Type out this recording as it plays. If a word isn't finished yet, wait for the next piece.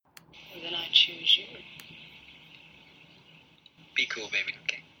choose you. Be cool, baby.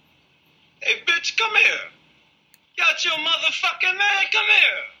 Okay. Hey, bitch, come here. Got your motherfucking man. Come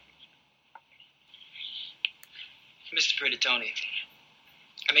here. Mr. Pretty Tony,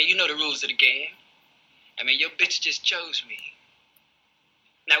 I mean, you know the rules of the game. I mean, your bitch just chose me.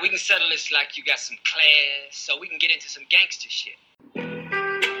 Now we can settle this like you got some class, so we can get into some gangster shit.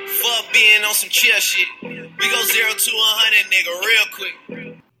 Fuck being on some chill shit. We go 0 to 100, nigga, real quick.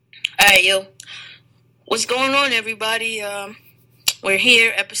 Alright, yo. What's going on, everybody? We're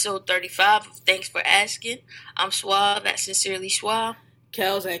here, episode 35 of Thanks for Asking. I'm Suave, that's Sincerely Suave.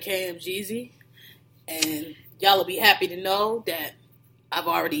 Kels at KMGZ. And y'all will be happy to know that I've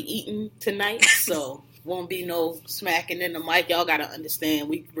already eaten tonight, so won't be no smacking in the mic. Y'all gotta understand,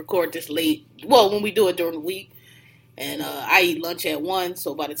 we record this late. Well, when we do it during the week. And I eat lunch at 1,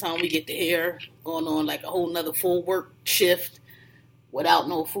 so by the time we get to here, going on like a whole nother full work shift without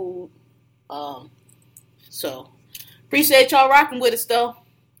no food. So, appreciate y'all rocking with us, though.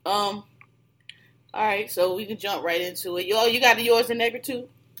 Alright, so we can jump right into it. Yo, you got yours in there, too?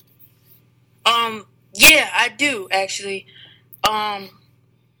 Yeah, I do, actually. I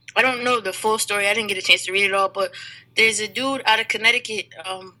don't know the full story. I didn't get a chance to read it all, but there's a dude out of Connecticut,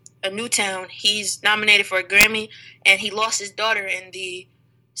 a Newtown. He's nominated for a Grammy, and he lost his daughter in the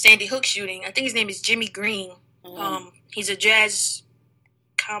Sandy Hook shooting. I think his name is Jimmy Green. He's a jazz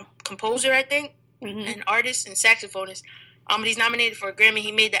composer, I think, an artist and saxophonist. But he's nominated for a Grammy.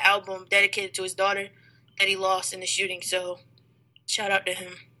 He made the album dedicated to his daughter that he lost in the shooting. So, shout out to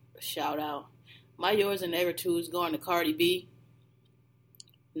him. Shout out. My yours and ever two is going to Cardi B.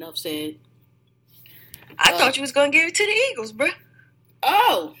 Enough said. I thought you was going to give it to the Eagles, bro.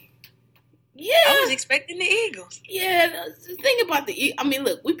 Oh. Yeah. I was expecting the Eagles. Yeah, the thing about the Eagles, I mean,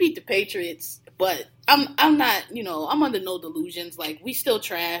 look, we beat the Patriots, but I'm not, I'm under no delusions. Like, we still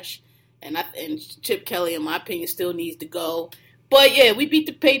trash, and Chip Kelly, in my opinion, still needs to go. But yeah, we beat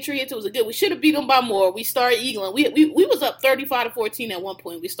the Patriots. It was we should have beat them by more. We started eagling. We was up 35-14 at one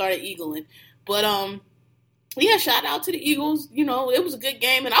point. We started eagling, but yeah, shout out to the Eagles. It was a good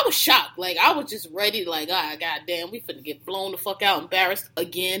game, and I was shocked. Like, I was just ready, like, goddamn, we finna get blown the fuck out, embarrassed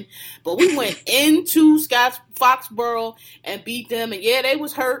again. But we went into Foxborough and beat them, and yeah, they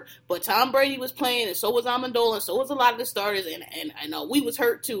was hurt, but Tom Brady was playing, and so was Amendola, and so was a lot of the starters, and I know we was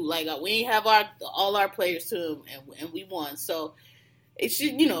hurt too. Like, we ain't have all our players too, and we won. So, it's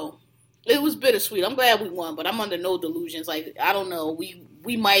just, it was bittersweet. I'm glad we won, but I'm under no delusions. Like, I don't know,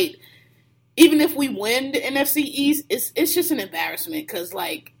 we might... Even if we win the NFC East, it's just an embarrassment because,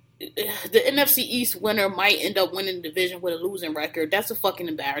 like, the NFC East winner might end up winning the division with a losing record. That's a fucking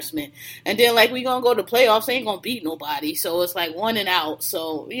embarrassment. And then, like, we gonna go to playoffs, ain't gonna beat nobody. So it's like one and out.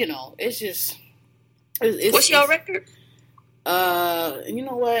 So, it's just... What's your record? You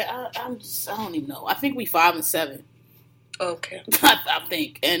know what? I don't even know. I think we 5-7. Okay. I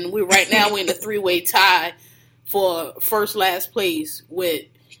think. And we're in a 3-way tie for first, last place with...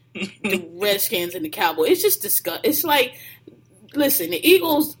 the Redskins and the Cowboys. It's just disgusting. It's like, listen, the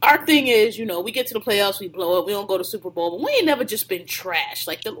Eagles, our thing is, we get to the playoffs, we blow up, we don't go to Super Bowl, but we ain't never just been trash.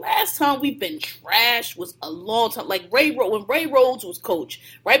 Like, the last time we've been trash was a long time. Like, when Ray Rhodes was coach,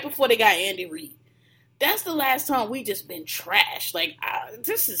 right before they got Andy Reid. That's the last time we just been trash. Like,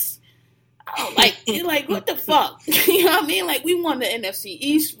 like, what the fuck? You know what I mean? Like, we won the NFC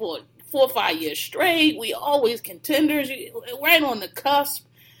East for 4 or 5 years straight. We always contenders, right on the cusp.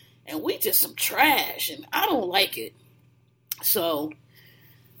 And we just some trash, and I don't like it. So,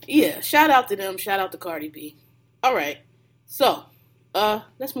 yeah, shout out to them. Shout out to Cardi B. All right. So,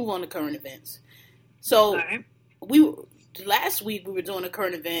 let's move on to current events. So, last week we were doing a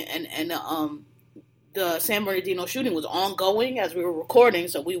current event, and the San Bernardino shooting was ongoing as we were recording.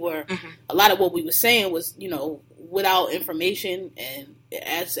 So we were a lot of what we were saying was without information, and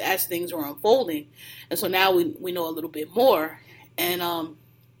as things were unfolding, and so now we know a little bit more, and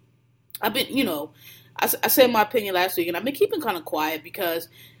I've been, I said my opinion last week, and I've been keeping kind of quiet because,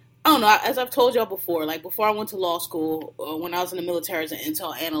 I don't know, as I've told y'all before, like before I went to law school, when I was in the military as an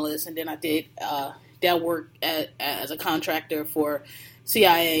intel analyst, and then I did that work as a contractor for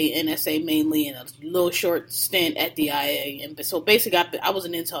CIA, NSA mainly, and a little short stint at the IA. And so basically, I was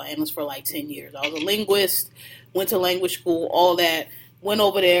an intel analyst for like 10 years. I was a linguist, went to language school, all that, went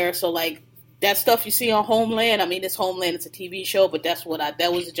over there. So like, that stuff you see on Homeland, I mean, it's Homeland, it's a TV show, but that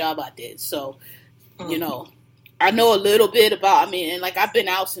was the job I did. So, I know a little bit about, and like, I've been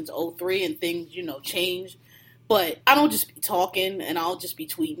out since 2003 and things, changed. But I don't just be talking and I don't just be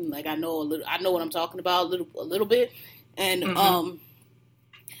tweeting. Like, I know what I'm talking about a little bit. And,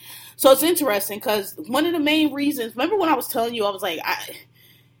 so it's interesting because one of the main reasons, remember when I was telling you, I was like,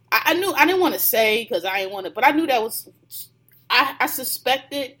 I I knew, I didn't want to say because I didn't want to, but I knew that was, I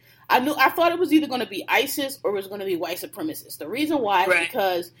suspected, I thought it was either going to be ISIS or it was going to be white supremacists. The reason why is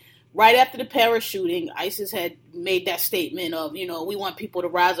because right after the Paris shooting, ISIS had made that statement of, we want people to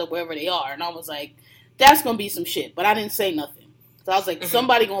rise up wherever they are. And I was like, that's going to be some shit. But I didn't say nothing. So I was like,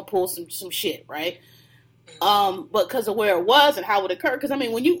 somebody going to pull some shit, right? But because of where it was and how it occurred. Because, I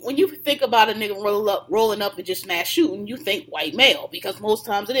mean, when you think about a nigga rolling up and just mass shooting, you think white male. Because most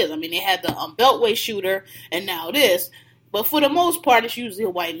times it is. I mean, they had the Beltway shooter and now this. But for the most part, it's usually a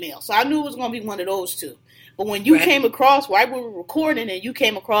white male. So I knew it was going to be one of those two. But when you came across, right when we were recording, and you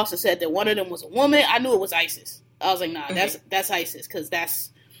came across and said that one of them was a woman, I knew it was ISIS. I was like, nah, that's ISIS. Because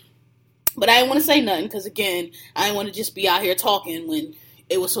that's... But I didn't want to say nothing. Because, again, I didn't want to just be out here talking when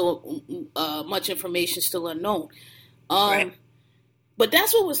it was so much information still unknown. But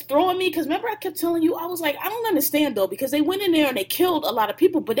that's what was throwing me. Because remember I kept telling you, I was like, I don't understand, though. Because they went in there and they killed a lot of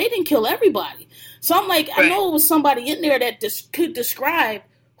people. But they didn't kill everybody. So I'm like, I know it was somebody in there that could describe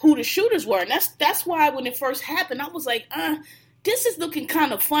who the shooters were. And that's why when it first happened, I was like, this is looking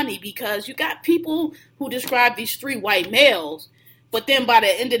kind of funny. Because you got people who describe these 3 white males. But then by the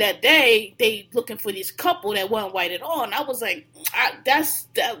end of that day, they looking for this couple that wasn't white at all. And I was like,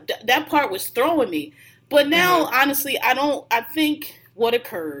 that part was throwing me. But now, honestly, I think what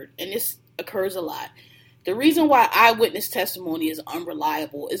occurred, and this occurs a lot, the reason why eyewitness testimony is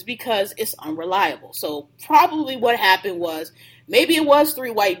unreliable is because it's unreliable. So probably what happened was, maybe it was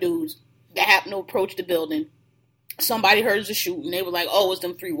 3 white dudes that happened to approach the building. Somebody heard the shooting. They were like, oh, it's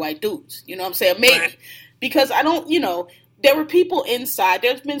them 3 white dudes. You know what I'm saying? Maybe. Right. Because I don't, there were people inside.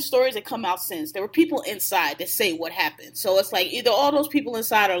 There's been stories that come out since. There were people inside that say what happened. So it's like either all those people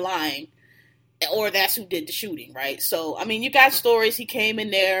inside are lying or that's who did the shooting, right? So, I mean, you got stories. He came in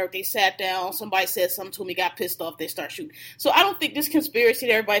there. They sat down. Somebody said something to him. He got pissed off. They start shooting. So I don't think this conspiracy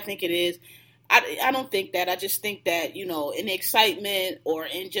that everybody think it is. I don't think that. I just think that, in the excitement or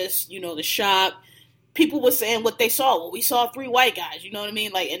in just, the shock, people were saying what they saw. Well, we saw 3 white guys. You know what I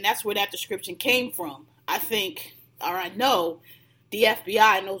mean? Like, and that's where that description came from. I think... or I know the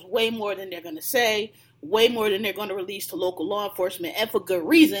FBI knows way more than they're going to say, way more than they're going to release to local law enforcement, and for good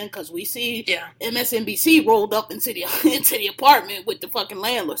reason, because we see MSNBC rolled up into the apartment with the fucking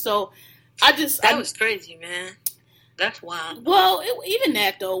landlord. So that was crazy, man. That's wild. Well, even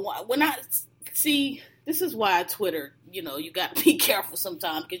that though, when I see, this is why Twitter, you got to be careful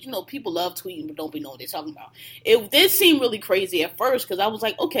sometimes because, people love tweeting but don't be knowing what they're talking about. It did seem really crazy at first because I was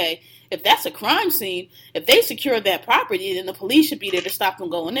like, okay, if that's a crime scene, if they secured that property, then the police should be there to stop them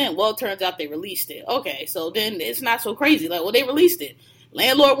going in. Well, it turns out they released it. Okay, so then it's not so crazy. Like, well, they released it.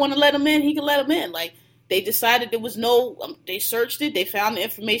 Landlord want to let them in, he can let them in. Like, they decided there was no, they searched it, they found the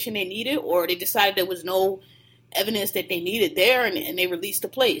information they needed, or they decided there was no evidence that they needed there, and they released the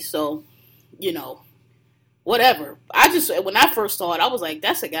place. So, whatever. When I first saw it, I was like,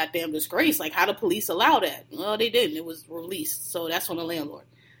 that's a goddamn disgrace. Like, how the police allow that? Well, they didn't. It was released. So that's on the landlord.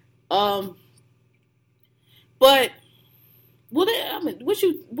 But, well, I mean, what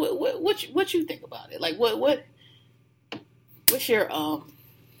you think about it? Like, what's your,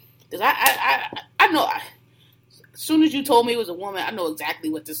 because I know, as soon as you told me it was a woman, I know exactly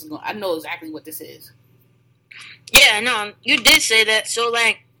what this is. I know exactly what this is. Yeah, no, you did say that. So,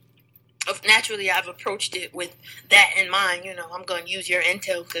 like, naturally, I've approached it with that in mind. I'm going to use your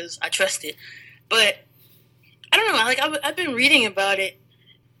intel because I trust it. But I don't know. Like, I've been reading about it.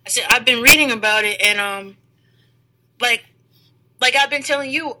 I said I've been reading about it, and like I've been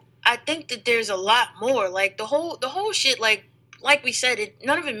telling you, I think that there's a lot more. Like the whole shit. Like we said,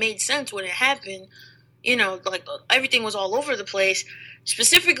 none of it made sense when it happened. Like everything was all over the place.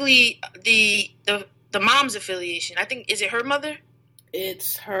 Specifically, the mom's affiliation. I think, is it her mother?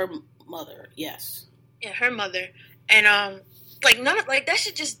 It's her mother. Yes. Yeah, her mother, and that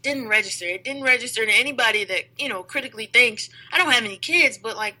shit just didn't register. It didn't register to anybody that, critically thinks, I don't have any kids,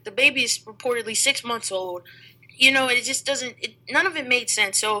 but, like, the baby is reportedly 6 months old. It just doesn't, none of it made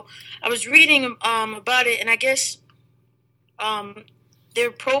sense. So I was reading about it, and I guess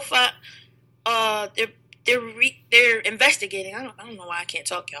their profile, they're investigating. I don't know why I can't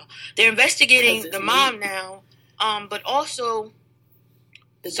talk, y'all. They're investigating the mom now, but also...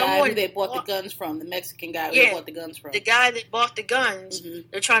 The guy who they bought the guns from, the Mexican guy who they bought the guns from. The guy that bought the guns,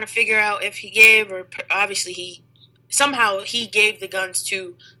 they're trying to figure out if he gave, or obviously he gave the guns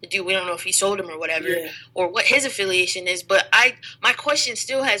to the dude. We don't know if he sold them or whatever, or what his affiliation is. But my question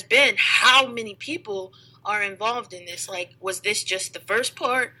still has been, how many people are involved in this? Like, was this just the first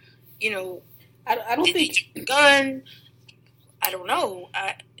part? I don't think... Did he take the gun? I don't know.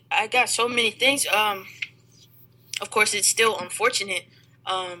 I got so many things. Of course, it's still unfortunate.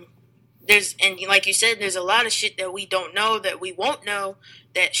 and like you said, there's a lot of shit that we don't know, that we won't know,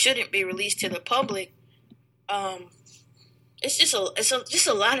 that shouldn't be released to the public. It's just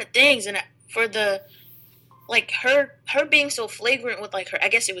a lot of things, and for the like her being so flagrant with like her, I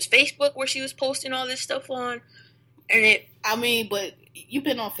guess it was Facebook where she was posting all this stuff on, and it. I mean, but you've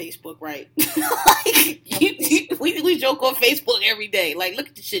been on Facebook, right? we joke on Facebook every day. Like, look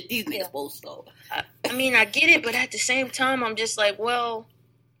at the shit these niggas post, though. I mean, I get it, but at the same time, I'm just like, well,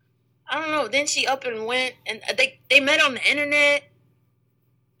 I don't know. Then she up and went, and they met on the internet.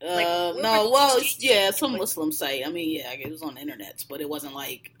 Some Muslim site. I mean, yeah, it was on the internet, but it wasn't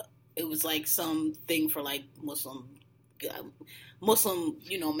like, it was like some thing for like Muslim,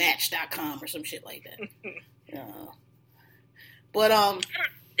 Match.com or some shit like that. But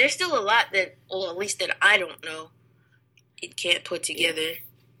there's still a lot that, or at least that I don't know, it can't put together. Yeah.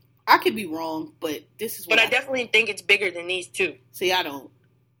 I could be wrong, but this is. But I definitely think it's bigger than these two. See, I don't,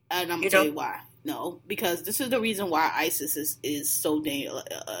 and I'm gonna tell you why. No, because this is the reason why ISIS is so dangerous.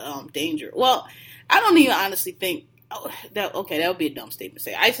 Well, I don't even honestly think that would be a dumb statement to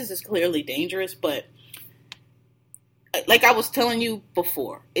say. ISIS is clearly dangerous, but like I was telling you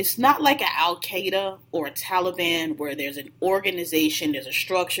before, it's not like an Al-Qaeda or a Taliban where there's an organization, there's a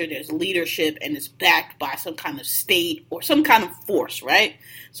structure, there's leadership, and it's backed by some kind of state or some kind of force, right?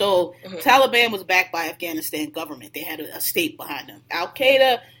 So Taliban was backed by Afghanistan government. They had a state behind them.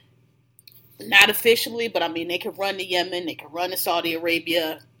 Al-Qaeda, not officially, but I mean, they could run to Yemen, they could run to Saudi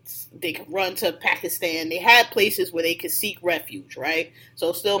Arabia, they could run to Pakistan. They had places where they could seek refuge, right?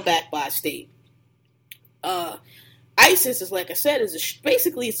 So still backed by a state. ISIS is, like I said,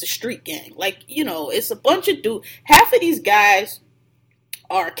 basically it's a street gang. Like, it's a bunch of dudes. Half of these guys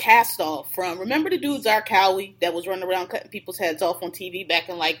are cast off from, remember the dude Zarqawi that was running around cutting people's heads off on TV back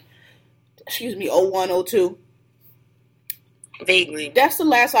in 01, 02? Vaguely. That's the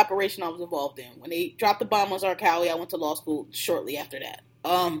last operation I was involved in. When they dropped the bomb on Zarqawi, I went to law school shortly after that.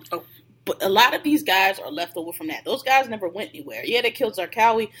 But a lot of these guys are left over from that. Those guys never went anywhere. Yeah, they killed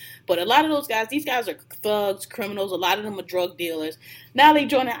Zarqawi, but a lot of those guys, these guys are thugs, criminals. A lot of them are drug dealers. Now they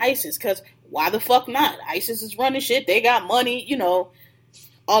joining ISIS, because why the fuck not? ISIS is running shit. They got money,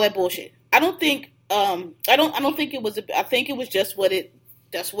 all that bullshit. I don't think it was. I think it was just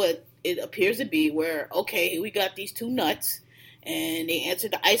that's what it appears to be. Where okay, we got these two nuts, and they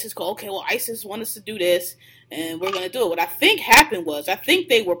answered the ISIS call. Okay, well, ISIS want us to do this, and we're going to do it. What I think happened was, I think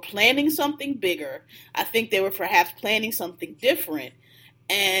they were planning something bigger. I think they were perhaps planning something different.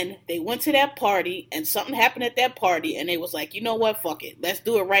 And they went to that party, and something happened at that party, and they was like, you know what, fuck it. Let's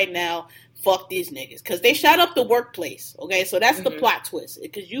do it right now. Fuck these niggas. Because they shot up the workplace, okay? So that's the plot twist.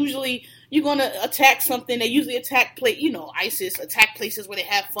 Because usually you're going to attack something. They usually attack, ISIS attack places where they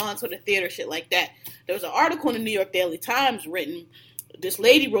have fun, so the theater, shit like that. There was an article in the New York Daily Times written. This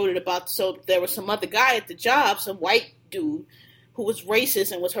lady wrote it about, so there was some other guy at the job, some white dude, who was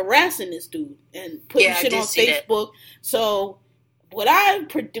racist and was harassing this dude and putting shit on Facebook. That. So what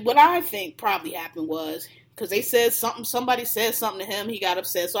I think probably happened was, because they said somebody said something to him, he got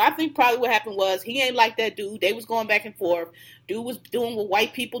upset. So I think probably what happened was, he ain't like that dude. They was going back and forth. Dude was doing what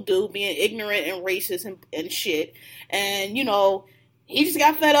white people do, being ignorant and racist and shit. And, he just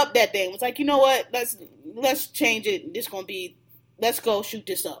got fed up that day and was like, you know what, let's change it. Let's go shoot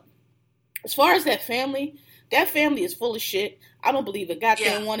this up. As far as that family is full of shit. I don't believe a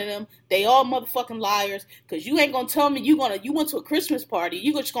goddamn one of them. They all motherfucking liars. Because you ain't going to tell me you went to a Christmas party.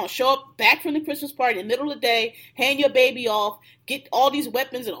 You just going to show up back from the Christmas party in the middle of the day, hand your baby off, get all these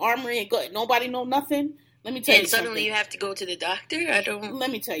weapons and armory, and go. Nobody know nothing. Let me tell you something. And suddenly you have to go to the doctor?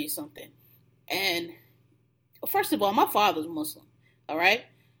 Let me tell you something. And first of all, my father's Muslim. All right?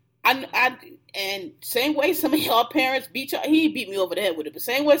 And same way some of y'all parents he beat me over the head with it, but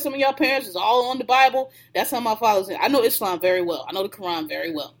same way some of y'all parents is all on the Bible, that's how my father's. I know Islam very well. I know the Quran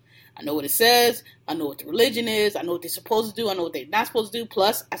very well. I know what it says. I know what the religion is. I know what they're supposed to do. I know what they're not supposed to do.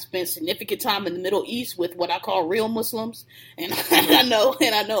 Plus, I spent significant time in the Middle East with what I call real Muslims, and I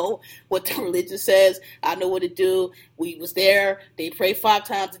know what the religion says. I know what it do. We was there. They pray 5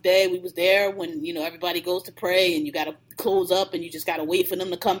 times a day. We was there when everybody goes to pray, and you got to close up, and you just got to wait for them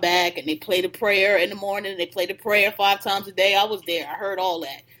to come back, and they play the prayer in the morning. They play the prayer 5 times a day. I was there. I heard all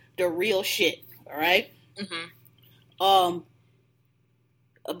that. The real shit. All right.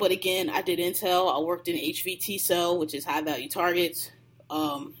 But again, I did intel. I worked in HVT cell, which is high value targets.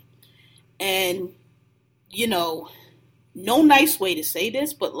 And, no nice way to say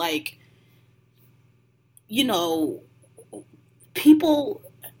this, but people,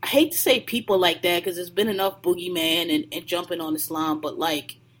 I hate to say people like that because there's been enough boogeyman and jumping on Islam, but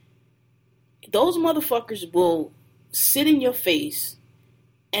like, those motherfuckers will sit in your face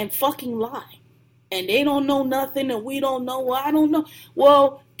and fucking lie. And they don't know nothing, and we don't know. Well, I don't know.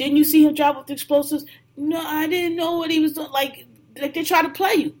 Well, didn't you see him drive with the explosives? No, I didn't know what he was doing. Like they try to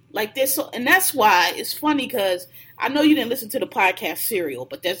play you. Like this, and that's why it's funny because I know you didn't listen to the podcast Serial,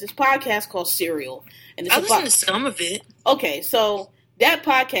 but there's this podcast called Serial, and it's I listened to some of it. Okay, so that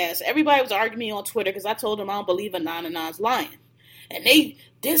podcast, everybody was arguing me on Twitter because I told them I don't believe Anon Anon's lying, and they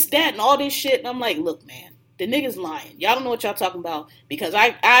this, that, and all this shit, and I'm like, look, man, the nigga's lying. Y'all don't know what y'all talking about because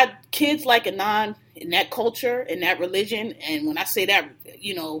I kids like Anon in that culture, in that religion, and when I say that,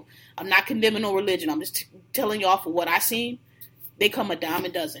 you know, I'm not condemning no religion. I'm just telling y'all for what I seen. They come a dime a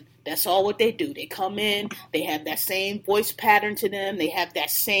dozen. That's all what they do. They come in. They have that same voice pattern to them. They have that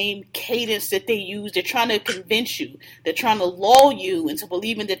same cadence that they use. They're trying to convince you. They're trying to lull you into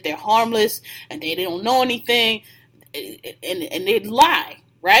believing that they're harmless and they don't know anything. And they lie,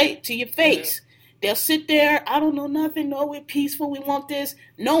 right, to your face. Mm-hmm. They'll sit there, I don't know nothing, no, we're peaceful, we want this,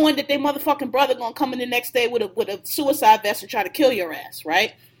 knowing that their motherfucking brother gonna come in the next day with a suicide vest and try to kill your ass,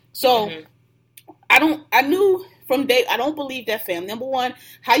 right? So, I knew from day, I don't believe that, fam. Number one,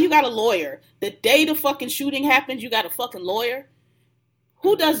 how you got a lawyer? The day the fucking shooting happens, you got a fucking lawyer?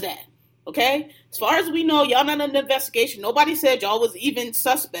 Who does that? Okay? As far as we know, y'all not under investigation. Nobody said y'all was even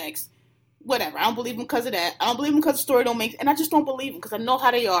suspects. Whatever. I don't believe them because of that. I don't believe them because the story don't make sense. And I just don't believe them because I know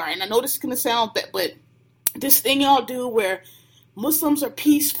how they are. And I know this is going to sound bad, but this thing y'all do where Muslims are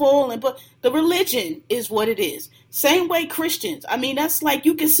peaceful, but the religion is what it is. Same way Christians. I mean, that's like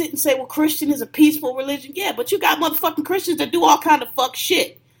you can sit and say, well, Christian is a peaceful religion. Yeah, but you got motherfucking Christians that do all kind of fuck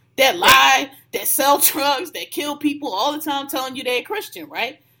shit. That lie, that sell drugs, that kill people all the time telling you they're a Christian,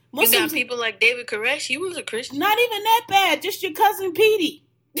 right? Muslims, you got people like David Koresh. He was a Christian. Not even that bad. Just your cousin Petey,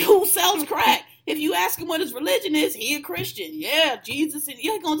 who sells crack. If you ask him what his religion is, he a Christian. Yeah, Jesus. And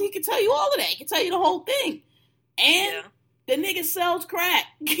he can tell you all of that. He can tell you the whole thing. And the nigga sells crack.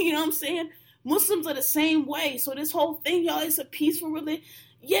 You know what I'm saying? Muslims are the same way. So this whole thing, y'all, it's a peaceful religion.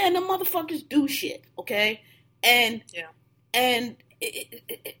 Yeah, and the motherfuckers do shit, okay? And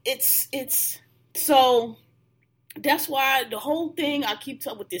it's so that's why the whole thing I keep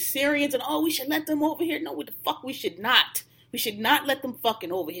telling with the Syrians and we should let them over here. No, what the fuck we should not. We should not let them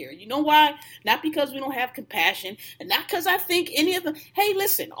fucking over here. You know why? Not because we don't have compassion, and not because I think any of them. Hey,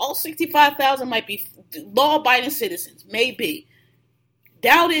 listen, all 65,000 might be law-abiding citizens. Maybe.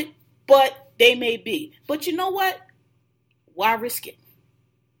 Doubt it, but they may be. But you know what? Why risk it?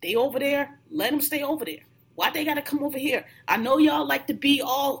 They over there. Let them stay over there. Why they gotta come over here? I know y'all like to be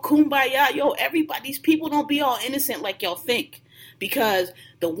all kumbaya. Yo, everybody, these people don't be all innocent like y'all think. Because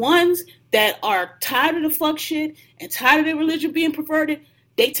the ones that are tired of the fuck shit and tired of their religion being perverted,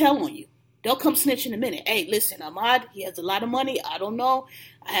 they tell on you. They'll come snitch in a minute. Hey, listen, Ahmad, he has a lot of money. I don't know.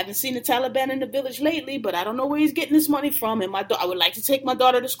 I haven't seen the Taliban in the village lately, but I don't know where he's getting this money from. And I would like to take my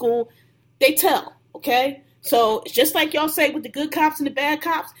daughter to school. They tell, okay? So it's just like y'all say with the good cops and the bad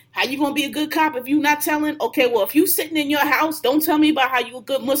cops. How you gonna be a good cop if you not telling? Okay, well, if you sitting in your house, don't tell me about how you a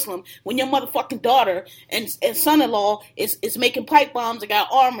good Muslim when your motherfucking daughter and son-in-law is making pipe bombs and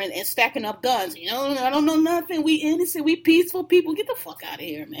got armor and stacking up guns. You know, I don't know nothing. We innocent. We peaceful people. Get the fuck out of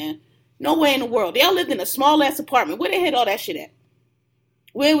here, man. No way in the world. They all lived in a small ass apartment. Where they had all that shit at?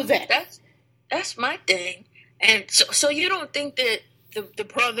 Where was that? That's my thing. And so you don't think that the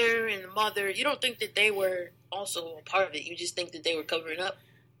brother and the mother, you don't think that they were also a part of it? You just think that they were covering up?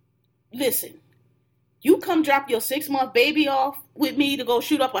 Listen, you come drop your 6-month baby off with me to go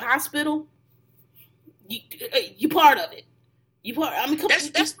shoot up a hospital, you part of it. You part. I mean,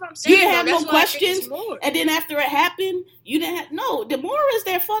 that's what I'm saying. You didn't have no questions, and then after it happened, you didn't have no. The moral is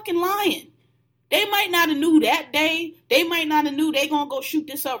they're fucking lying. They might not have knew that day. They might not have knew they gonna go shoot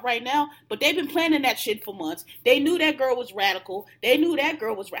this up right now. But they've been planning that shit for months. They knew that girl was radical. They knew that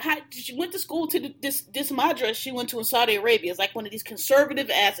girl was. She went to school to this madrasa she went to in Saudi Arabia. It's like one of these conservative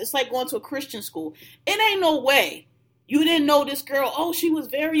ass. It's like going to a Christian school. It ain't no way you didn't know this girl. Oh, she was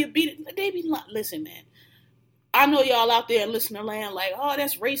very obedient. They be listen, man. I know y'all out there in listener land like, oh,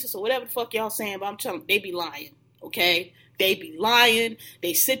 that's racist or whatever the fuck y'all saying. But I'm telling you, they be lying. Okay. They be lying.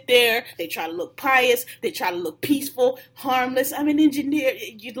 They sit there. They try to look pious. They try to look peaceful, harmless. I'm an engineer.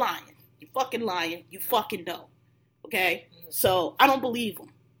 You're lying. You're fucking lying. You fucking know. Okay? So I don't believe them.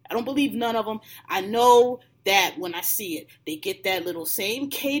 I don't believe none of them. I know that when I see it, they get that little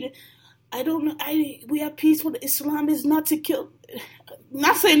same cadence. I don't know. We are peaceful. Islam is not to kill.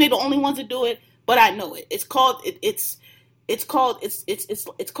 Not saying they're the only ones that do it, but I know it. It's called It's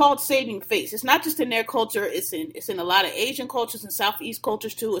called saving face. It's not just in their culture. It's in a lot of Asian cultures and Southeast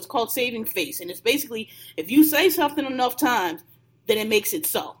cultures too. It's called saving face, and it's basically if you say something enough times, then it makes it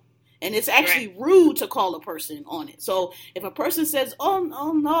so. And it's actually rude to call a person on it. So if a person says, oh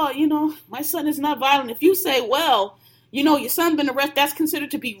no, my son is not violent. If you say, well, your son been arrested, that's considered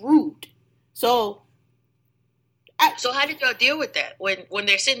to be rude. So how did y'all deal with that? When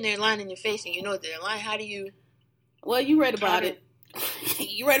they're sitting there lying in your face and they're lying, how do you... Well, you read about it.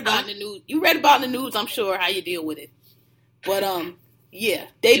 You read about it in the news. You read about it in the news, I'm sure, how you deal with it. But, yeah,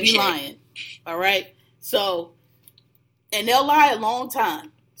 they be lying. All right? So, and they'll lie a long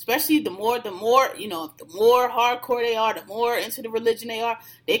time. Especially the more hardcore they are, the more into the religion they are,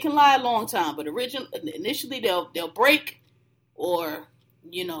 they can lie a long time. But initially they'll break, or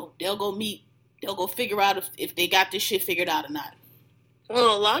they'll go figure out if they got this shit figured out or not.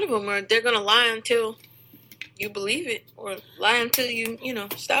 Well, a lot of them they're gonna lie until you believe it, or lie until you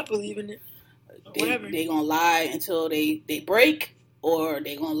stop believing it. Whatever. They gonna lie until they break, or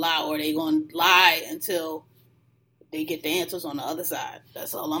they gonna lie until they get the answers on the other side.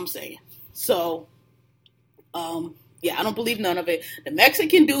 That's all I'm saying. So, yeah, I don't believe none of it. The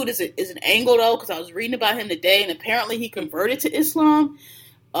Mexican dude is an angle, though, because I was reading about him today, and apparently he converted to Islam.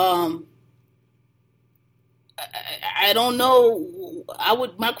 I don't know.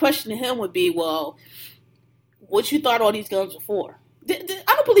 My question to him would be, well, what you thought all these guns were for? I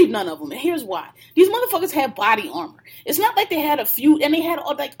don't believe none of them, and here's why. These motherfuckers have body armor. It's not like they had a few, and they had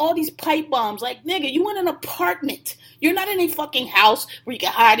all these pipe bombs. Like, nigga, you in an apartment. You're not in a fucking house where you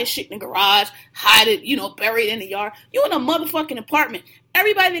can hide this shit in the garage, hide it, bury it in the yard. You in a motherfucking apartment.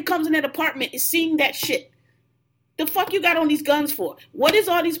 Everybody that comes in that apartment is seeing that shit. The fuck you got on these guns for? What is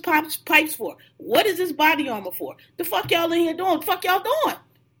all these pipes for? What is this body armor for? The fuck y'all in here doing? The fuck y'all doing?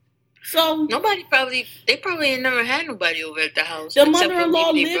 So they probably ain't never had nobody over at the house. The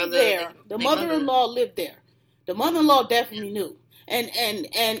mother-in-law lived there. The mother-in-law lived there. The mother-in-law definitely knew.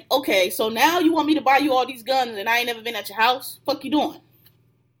 And okay, so now you want me to buy you all these guns and I ain't never been at your house? Fuck you doing?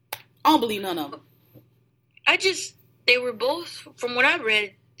 I don't believe none of them. They were both, from what I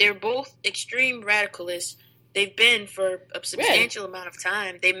read, they're both extreme radicalists. They've been for a substantial amount of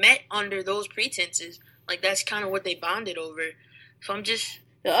time. They met under those pretenses. Like, that's kind of what they bonded over. So I'm just...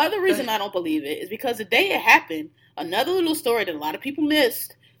 The other reason I don't believe it is because the day it happened, another little story that a lot of people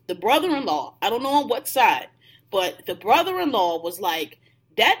missed, the brother-in-law, I don't know on what side, but the brother-in-law was like,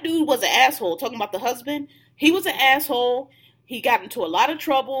 that dude was an asshole, talking about the husband. He was an asshole. He got into a lot of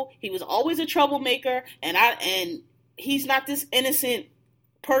trouble. He was always a troublemaker, and he's not this innocent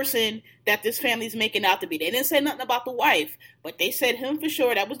person that this family's making out to be. They didn't say nothing about the wife, but they said him for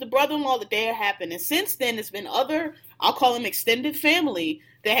sure. That was the brother-in-law the day it happened. And since then, it's been other, I'll call them extended family,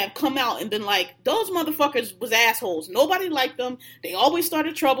 that have come out and been like, those motherfuckers was assholes. Nobody liked them. They always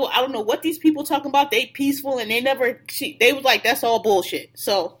started trouble. I don't know what these people talking about. They peaceful, and they was like, that's all bullshit.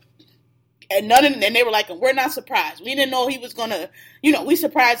 So, and they were like, we're not surprised. We didn't know he was gonna, we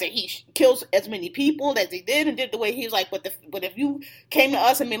surprised that he kills as many people as he did, and did the way he was like, but if you came to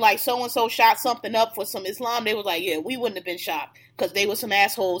us and been like, so-and-so shot something up for some Islam, they was like, yeah, we wouldn't have been shocked, because they were some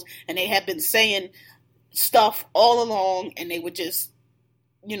assholes, and they had been saying stuff all along, and they were just,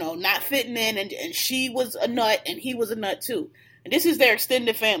 not fitting in, and she was a nut, and he was a nut too. And this is their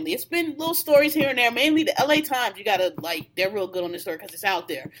extended family. It's been little stories here and there. Mainly the LA Times, they're real good on this story because it's out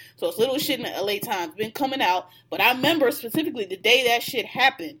there. So it's little shit in the LA Times been coming out. But I remember specifically the day that shit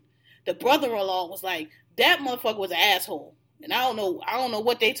happened, the brother-in-law was like, that motherfucker was an asshole. And I don't know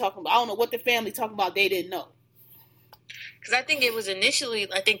what they talking about. I don't know what the family talking about. They didn't know. Because I think it was initially,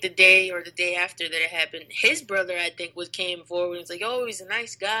 the day or the day after that it happened, his brother, I think, came forward and was like, oh, he's a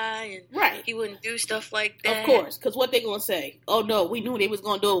nice guy, and he wouldn't do stuff like that. Of course, because what they going to say? Oh, no, we knew they was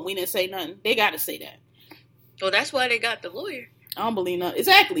going to do it. We didn't say nothing. They got to say that. Well, that's why they got the lawyer. I don't believe nothing.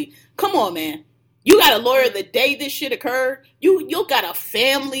 Exactly. Come on, man. You got a lawyer the day this shit occurred. You got a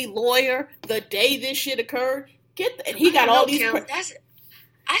family lawyer the day this shit occurred. And he got all these...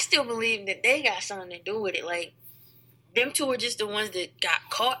 I still believe that they got something to do with it. Like, them two were just the ones that got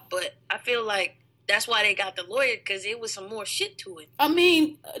caught, but I feel like that's why they got the lawyer, because it was some more shit to it. I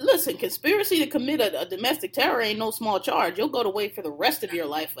mean, listen, conspiracy to commit a domestic terror ain't no small charge. You'll go to wait for the rest of your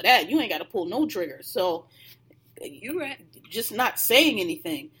life for that. You ain't got to pull no triggers. So, you're right. Just not saying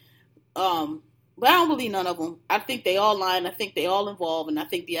anything. But I don't believe none of them. I think they all lying. I think they all involved, and I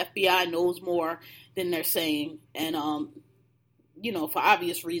think the FBI knows more than they're saying. And, for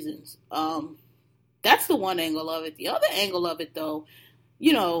obvious reasons. That's the one angle of it. The other angle of it, though,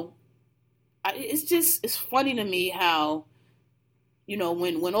 it's funny to me how,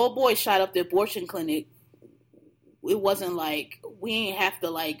 when old boy shot up the abortion clinic, it wasn't like, we ain't have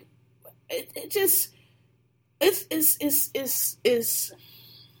to, like, it's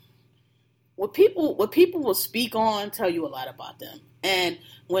what people will speak on tell you a lot about them. And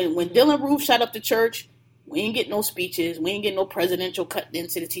when Dylan Roof shot up the church, we ain't get no speeches. We ain't get no presidential cutting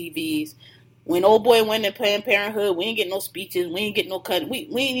into the TVs. When old boy went to Planned Parenthood, we ain't get no speeches. We ain't get no cut. We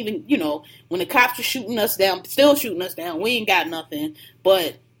ain't even, when the cops were shooting us down, still shooting us down, we ain't got nothing.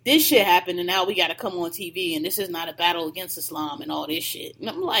 But this shit happened, and now we got to come on TV, and this is not a battle against Islam and all this shit. And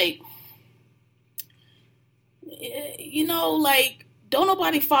I'm like, don't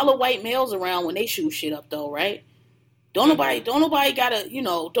nobody follow white males around when they shoot shit up, though, right? Don't nobody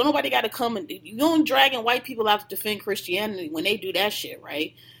gotta come and you don't dragging white people out to defend Christianity when they do that shit,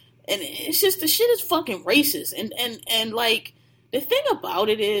 right? And it's just the shit is fucking racist. And like the thing about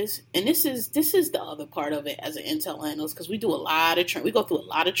it is, and this is the other part of it as an intel analyst, because we do a lot of we go through a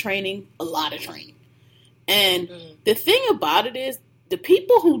lot of training. And the thing about it is, the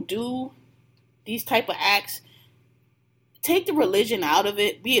people who do these type of acts take the religion out of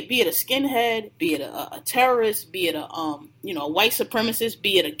it, be it a skinhead, be it a terrorist, be it a white supremacist,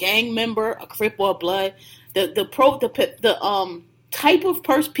 be it a gang member, a Crip or a Blood. The type of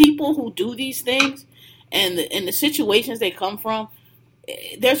people who do these things and the situations they come from,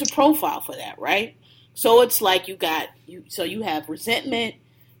 there's a profile for that, right? So it's like you have resentment,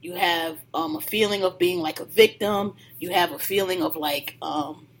 you have a feeling of being like a victim, you have a feeling of like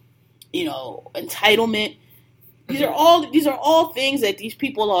entitlement. These are all things that these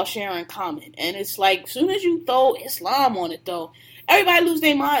people all share in common. And it's like, as soon as you throw Islam on it, though, everybody lose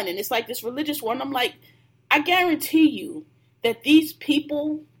their mind. And it's like this religious one. I'm like, I guarantee you that these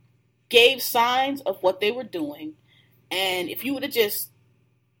people gave signs of what they were doing. And if you would have just,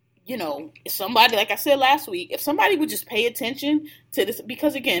 if somebody, like I said last week, if somebody would just pay attention to this,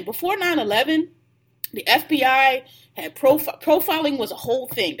 because again, before 9/11, the FBI had profiling was a whole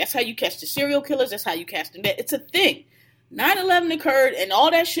thing. That's how you catch the serial killers. That's how you catch them. It's a thing. 9/11 occurred and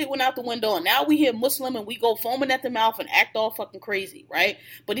all that shit went out the window. And now we hear Muslim and we go foaming at the mouth and act all fucking crazy, right?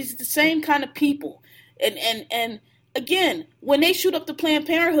 But these are the same kind of people. And again, when they shoot up the Planned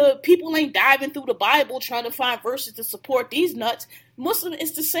Parenthood, people ain't diving through the Bible trying to find verses to support these nuts. Muslim,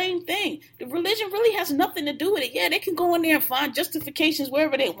 it's the same thing. The religion really has nothing to do with it. Yeah, they can go in there and find justifications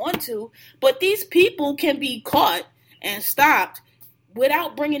wherever they want to, but these people can be caught and stopped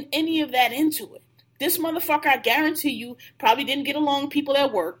without bringing any of that into it. This motherfucker, I guarantee you, probably didn't get along with people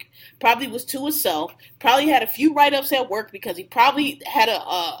at work, probably was to himself, probably had a few write-ups at work because he probably had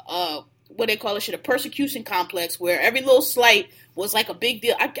a what they call it shit, a persecution complex where every little slight was like a big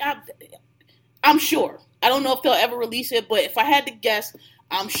deal. I'm sure. I don't know if they'll ever release it, but if I had to guess,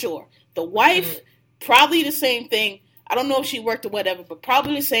 I'm sure. The wife, probably the same thing. I don't know if she worked or whatever, but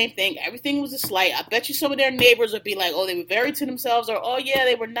probably the same thing. Everything was a slight. I bet you some of their neighbors would be like, oh, they were very to themselves, or, oh, yeah,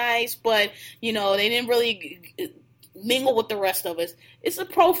 they were nice, but, they didn't really mingle with the rest of us. It's a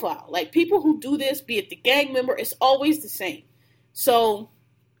profile. Like, people who do this, be it the gang member, it's always the same. So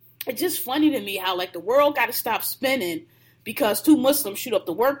it's just funny to me how, like, the world got to stop spinning because two Muslims shoot up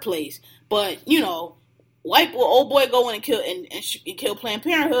the workplace. But, white boy, old boy go in and kill Planned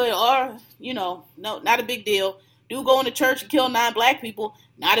Parenthood, or, no, not a big deal. Dude go into church and kill 9 black people,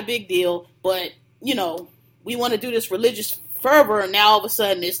 not a big deal. But, we want to do this religious fervor, and now all of a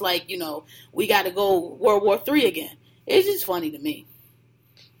sudden it's like, we got to go World War III again. It's just funny to me.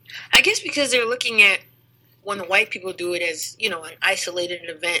 I guess because they're looking at when the white people do it as, an isolated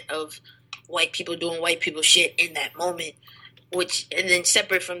event of white people doing white people shit in that moment, and then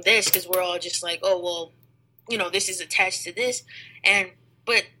separate from this, because we're all just like, oh, well, this is attached to this.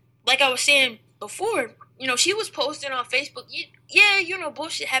 But like I was saying before, she was posting on Facebook,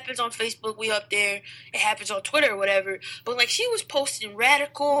 bullshit happens on Facebook, we up there, it happens on Twitter or whatever, but like she was posting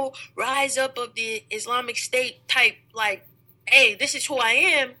radical rise up of the Islamic State type, like, hey, this is who I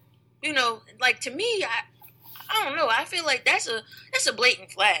am, like, to me, I don't know, I feel like that's a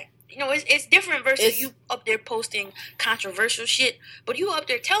blatant flag. It's different versus you up there posting controversial shit, but you up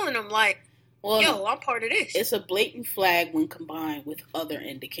there telling them, like, yo, I'm part of this. It's a blatant flag when combined with other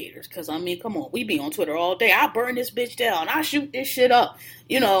indicators. Because, come on, we be on Twitter all day. I burn this bitch down. I shoot this shit up.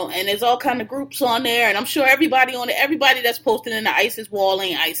 And there's all kind of groups on there. And I'm sure everybody that's posting in the ISIS wall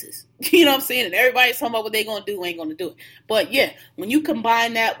ain't ISIS. You know what I'm saying? And everybody's talking about what they going to do, ain't going to do it. But, yeah, when you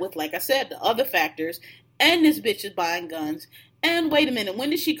combine that with, like I said, the other factors, and this bitch is buying guns, and wait a minute, when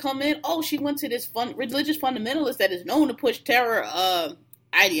did she come in? Oh, she went to this religious fundamentalist that is known to push terror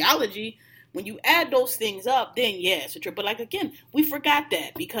ideology. When you add those things up, then yeah, it's a trip. But like, again, we forgot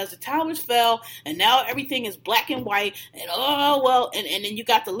that because the towers fell and now everything is black and white and and then you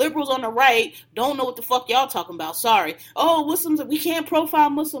got the liberals on the right, don't know what the fuck y'all talking about. Sorry. Oh, Muslims, we can't profile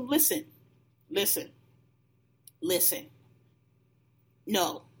Muslims. Listen.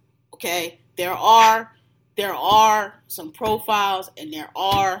 No. Okay? There are there are some profiles, and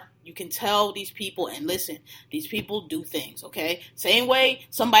you can tell these people, and listen, these people do things, okay? Same way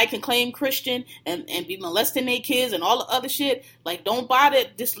somebody can claim Christian and be molesting their kids and all the other shit. Like, don't buy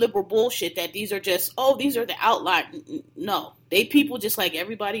this liberal bullshit that these are just, these are the outliers. No. They people just like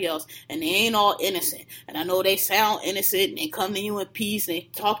everybody else, and they ain't all innocent. And I know they sound innocent, and they come to you in peace, and they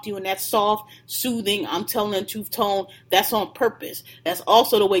talk to you in that soft, soothing, I'm telling the truth tone. That's on purpose. That's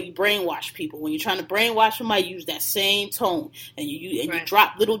also the way you brainwash people. When you're trying to brainwash somebody, you use that same tone, and you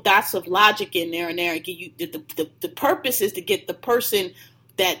drop little dots of logic in there and give you the purpose is to get the person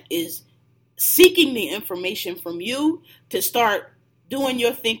that is seeking the information from you to start doing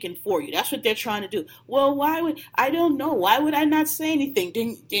your thinking for you. That's what they're trying to do. Well, I don't know. Why would I not say anything?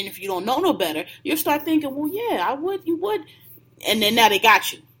 Then if you don't know no better, you'll start thinking, well, yeah, I would, you would. And then now they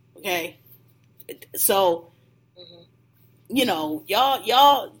got you. Okay. So,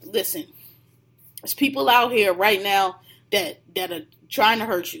 y'all listen, there's people out here right now that are trying to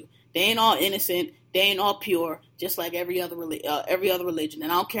hurt you. They ain't all innocent. They ain't all pure, just like every other religion.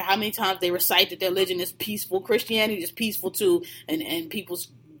 And I don't care how many times they recite that their religion is peaceful. Christianity is peaceful too, and people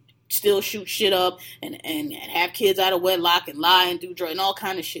still shoot shit up and have kids out of wedlock and lie and do drugs and all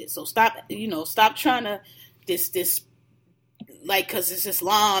kind of shit. So stop trying to this like, because it's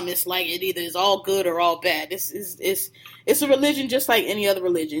Islam, it's like it either is all good or all bad. It's a religion just like any other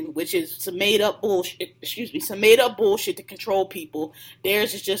religion, which is some made up bullshit to control people.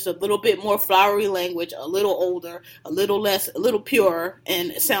 Theirs is just a little bit more flowery language, a little older, a little purer,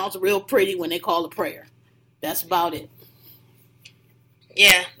 and it sounds real pretty when they call a prayer. That's about it.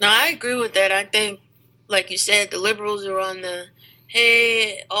 Yeah, no, I agree with that. I think, like you said, the liberals are on the,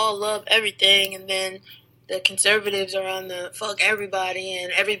 hey, all love everything, and then the conservatives are on the fuck everybody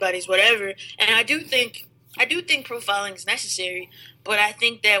and everybody's whatever. And I do think profiling is necessary, but I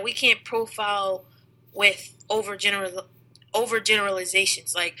think that we can't profile with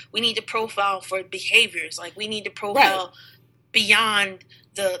overgeneralizations. Like, we need to profile for behaviors. Like, we need to profile beyond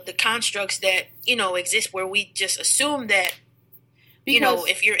the constructs that, exist, where we just assume that, because,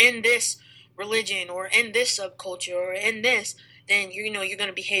 if you're in this religion or in this subculture or in this, then you're going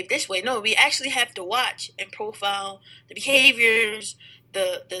to behave this way. No, we actually have to watch and profile the behaviors,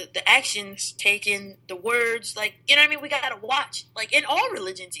 the actions taken, the words. Like, you know what I mean? We got to watch. Like, in all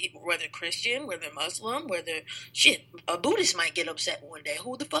religions, whether Christian, whether Muslim, whether a Buddhist might get upset one day.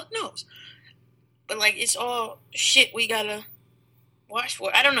 Who the fuck knows? But, like, it's all shit we got to watch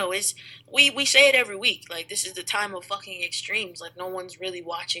for. I don't know. We say it every week. Like, this is the time of fucking extremes. Like, no one's really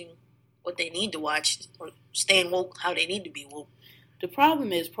watching what they need to watch or staying woke how they need to be woke. The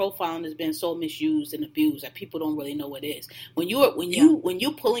problem is profiling has been so misused and abused that people don't really know what it is. When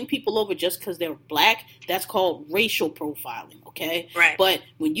you're pulling people over just because they're black, that's called racial profiling, okay? Right. But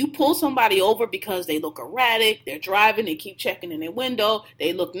when you pull somebody over because they look erratic, they're driving, they keep checking in their window,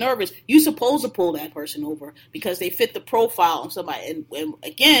 they look nervous, you're supposed to pull that person over because they fit the profile on somebody. And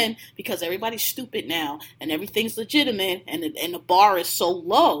again, because everybody's stupid now and everything's legitimate and the bar is so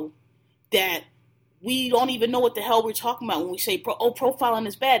low that we don't even know what the hell we're talking about when we say, profiling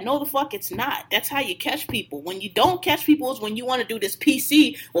is bad. No, the fuck it's not. That's how you catch people. When you don't catch people is when you want to do this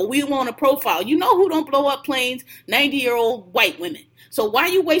PC, or we want to profile. You know who don't blow up planes? 90-year-old white women. So why are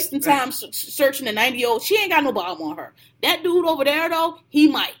you wasting time searching a 90-year-old? She ain't got no bomb on her. That dude over there, though, he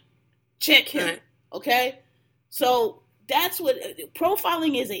might. Check him, okay? So that's what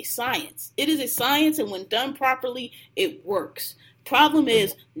profiling is, a science. It is a science, and when done properly, it works. Problem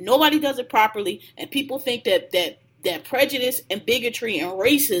is, nobody does it properly, and people think that prejudice and bigotry and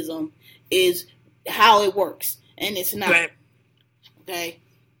racism is how it works, and it's not. Right. Okay?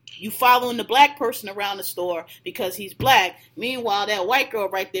 You following the black person around the store because he's black. Meanwhile, that white girl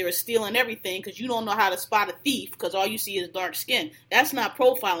right there is stealing everything because you don't know how to spot a thief because all you see is dark skin. That's not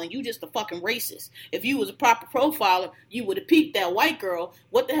profiling. You just a fucking racist. If you was a proper profiler, you would have peeped that white girl.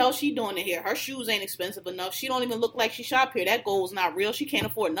 What the hell she doing in here? Her shoes ain't expensive enough. She don't even look like she shop here. That gold's not real. She can't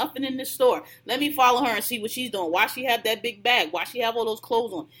afford nothing in this store. Let me follow her and see what she's doing. Why she have that big bag? Why she have all those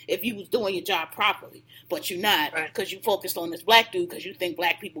clothes on? If you was doing your job properly. But you're not because you focused on this black dude because you think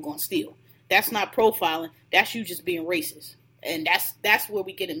black people gonna steal. That's not profiling. That's you just being racist. And that's where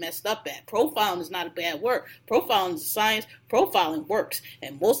we get it messed up at. Profiling is not a bad word. Profiling is a science. Profiling works.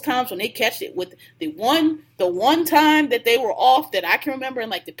 And most times when they catch it with the one time that they were off that I can remember in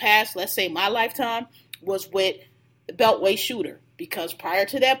like the past, let's say my lifetime, was with the Beltway shooter. Because prior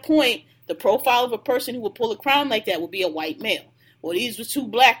to that point, the profile of a person who would pull a crime like that would be a white male. Well, these were two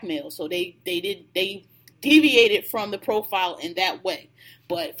black males, so they deviated from the profile in that way.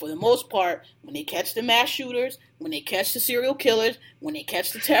 But for the most part, when they catch the mass shooters, when they catch the serial killers, when they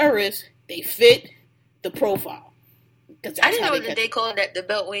catch the terrorists, they fit the profile. Because I didn't know that they called that the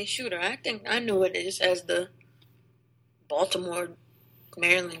Beltway shooter. I think I knew it just as the Baltimore,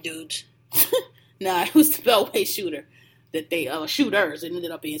 Maryland dudes. Nah, it was the Beltway shooter that they shooters. It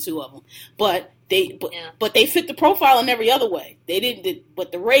ended up being two of them, but they fit the profile in every other way. They didn't,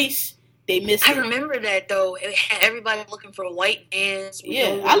 but the race they missed. I remember that though. It had everybody looking for white vans.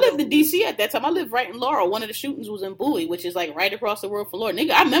 Yeah, I lived in DC at that time. I lived right in Laurel. One of the shootings was in Bowie, which is like right across the road from Laurel.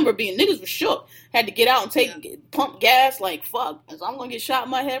 Nigga, I remember niggas was shook. Had to get out and pump gas. Like fuck, so I'm gonna get shot in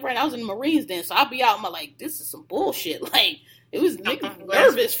my head right now. I was in the Marines then, so I'll be out in my like this is some bullshit. Like it was niggas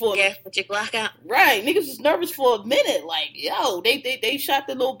nervous for gas with your Glock out. Right, niggas was nervous for a minute. Like yo, they shot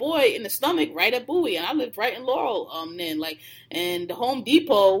the little boy in the stomach right at Bowie, and I lived right in Laurel. Then like and the Home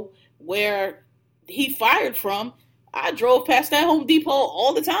Depot where he fired from, I drove past that Home Depot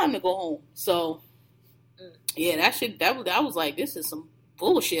all the time to go home. So, yeah, that was like, this is some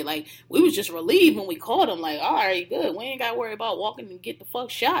bullshit. Like, we was just relieved when we called him. Like, all right, good. We ain't got to worry about walking and get the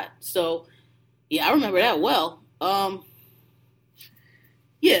fuck shot. So, yeah, I remember that well.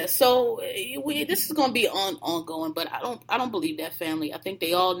 Yeah, so this is gonna be ongoing, but I don't believe that family. I think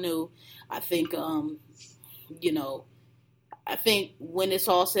they all knew. I think, I think when it's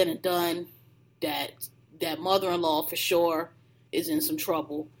all said and done, that mother-in-law for sure is in some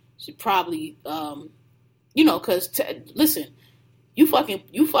trouble. She probably, because listen, you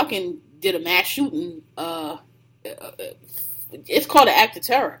fucking did a mass shooting. It's called an act of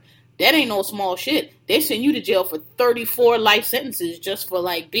terror. That ain't no small shit. They send you to jail for 34 life sentences just for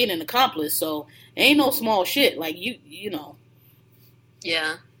like being an accomplice. So it ain't no small shit. Like you know.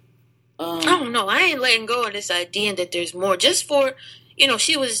 Yeah. I don't know. I ain't letting go of this idea that there's more. Just for,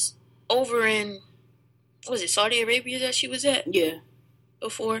 she was over in, was it Saudi Arabia that she was at? Yeah.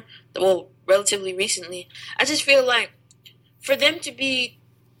 Before? Well, relatively recently. I just feel like for them to be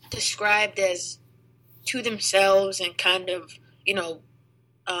described as to themselves and kind of,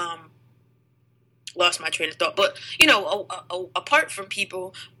 lost my train of thought, but, apart from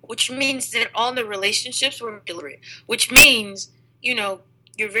people, which means that all the relationships were deliberate, which means,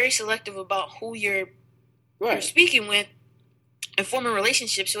 you're very selective about who you're speaking with and forming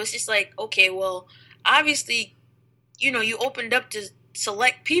relationships. So it's just like, okay, well, obviously, you opened up to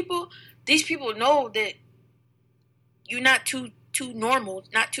select people. These people know that you're not too normal,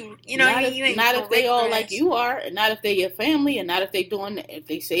 not too, not if they all like you are, and not if they your family, and not if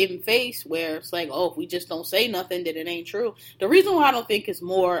they saving face, where it's like, oh, if we just don't say nothing, that it ain't true. The reason why I don't think it's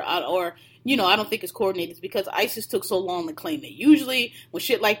more, I don't think it's coordinated is because ISIS took so long to claim it. Usually, when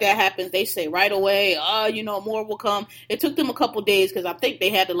shit like that happens, they say right away, more will come. It took them a couple days because I think they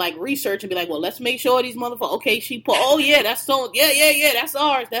had to like research and be like, well, let's make sure these motherfuckers. Okay, that's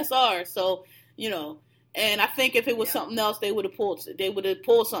that's ours. So, and I think if it was something else, they would have pulled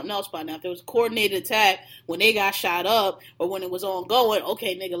something else by now. If there was a coordinated attack when they got shot up or when it was ongoing,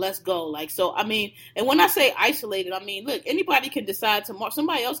 okay, nigga, let's go. Like, so, I mean, and when I say isolated, I mean, look, anybody can decide tomorrow,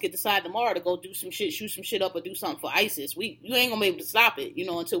 somebody else could decide tomorrow to go do some shit, shoot some shit up or do something for ISIS. You ain't gonna be able to stop it,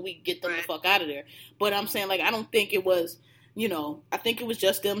 until we get them the fuck out of there. But I'm saying, like, I don't think it was, I think it was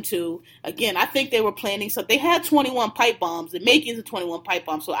just them two. Again, I think they were planning something. They had 21 pipe bombs, the makings of 21 pipe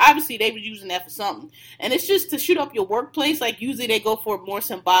bombs. So obviously they were using that for something. And it's just to shoot up your workplace. Like usually they go for more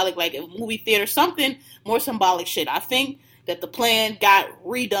symbolic, like a movie theater, something more symbolic shit. I think that the plan got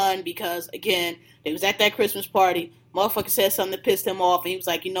redone because, again, they was at that Christmas party. Motherfucker said something that pissed him off. And he was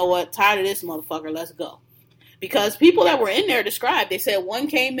like, you know what? Tired of this motherfucker. Let's go. Because people that were in there described, they said one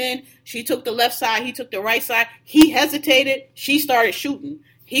came in, she took the left side, he took the right side. He hesitated, she started shooting.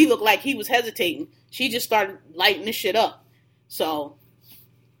 He looked like he was hesitating. She just started lighting this shit up. So,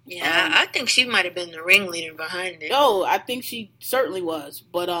 yeah, I think she might have been the ringleader behind it. Oh, I think she certainly was.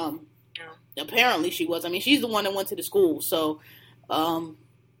 But apparently she was. I mean, she's the one that went to the school. So,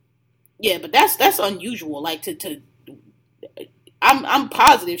 yeah, but that's unusual. Like I'm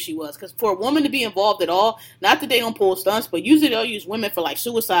positive she was, because for a woman to be involved at all, not that they don't pull stunts, but usually they'll use women for like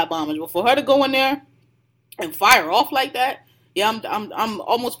suicide bombers. But for her to go in there and fire off like that, yeah, I'm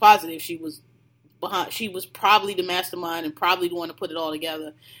almost positive she was behind. She was probably the mastermind and probably the one to put it all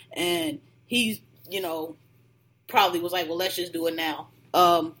together. And he's, probably was like, well, let's just do it now.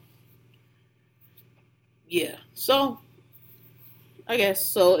 Yeah. So I guess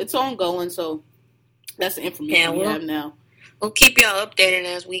so. It's ongoing. So that's the information we have now. We'll keep y'all updated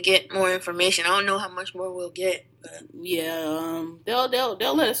as we get more information. I don't know how much more we'll get. But. Yeah, they'll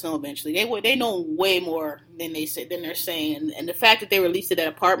let us know eventually. They know way more than they're saying, and the fact that they released it at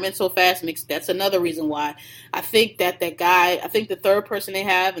apartment so fast that's another reason why I think that guy, I think the third person they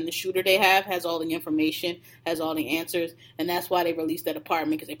have and the shooter they have has all the information, has all the answers, and that's why they released that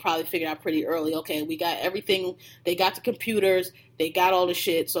apartment, because they probably figured out pretty early. Okay, we got everything. They got the computers. They got all the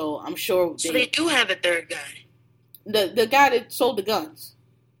shit. So I'm sure. So they do have a third guy. The guy that sold the guns.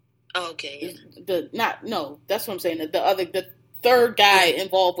 Oh, okay. That's what I'm saying. The third guy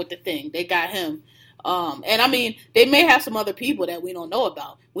involved with the thing. They got him. And I mean, they may have some other people that we don't know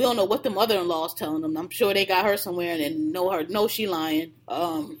about. We don't know what the mother-in-law's telling them. I'm sure they got her somewhere and know she lying.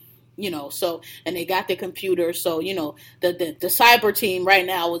 So, and they got the computer. So, the cyber team right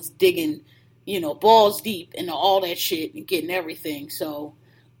now is digging, balls deep into all that shit and getting everything. So,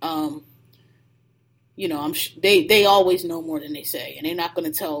 they always know more than they say, and they're not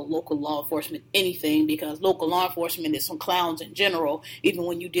going to tell local law enforcement anything, because local law enforcement is some clowns in general. Even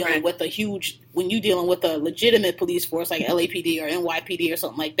when you're dealing with a legitimate police force like LAPD or NYPD or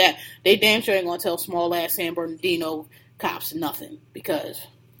something like that, they damn sure ain't going to tell small ass San Bernardino cops nothing, because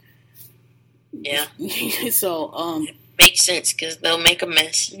so makes sense, because they'll make a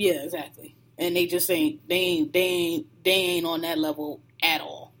mess. Yeah, exactly, and they just ain't on that level at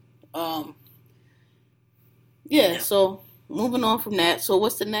all. So moving on from that. So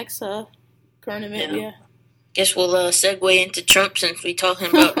what's the next current event? Yeah. Guess we'll segue into Trump, since we talking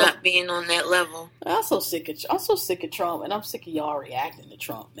about not being on that level. I'm so sick of Trump, and I'm sick of y'all reacting to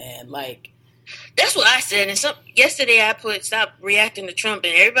Trump, man. Like, that's what I said. And yesterday I put stop reacting to Trump,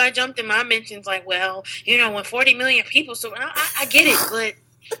 and everybody jumped in my mentions like, well, when 40 million people. So I get it,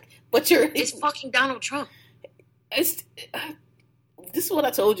 but it's fucking Donald Trump. This is what I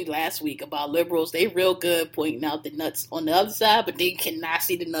told you last week about liberals. They real good pointing out the nuts on the other side, but they cannot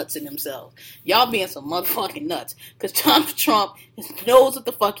see the nuts in themselves. Y'all being some motherfucking nuts. Because Trump knows what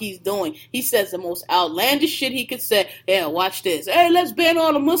the fuck he's doing. He says the most outlandish shit he could say. Yeah, watch this. Hey, let's ban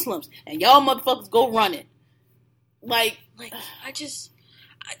all the Muslims. And y'all motherfuckers go run it. I've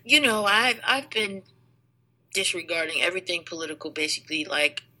been disregarding everything political, basically.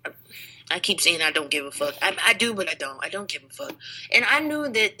 Like, I keep saying I don't give a fuck. I do, but I don't. I don't give a fuck. And I knew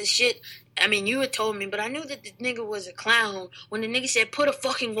that the shit, I mean, you had told me, but I knew that the nigga was a clown when the nigga said, put a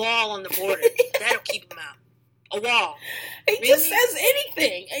fucking wall on the border. That'll keep him out. A wall. He just says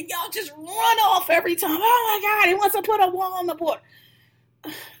anything, and y'all just run off every time. Oh my God, he wants to put a wall on the border.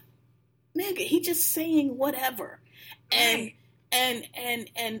 Nigga, he just saying whatever. And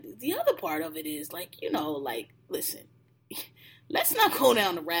the other part of it is, listen, let's not go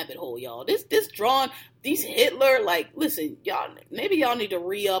down the rabbit hole, y'all. These Hitler, listen, y'all, maybe y'all need to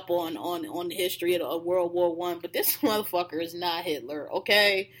re-up on the history of World War I, but this motherfucker is not Hitler,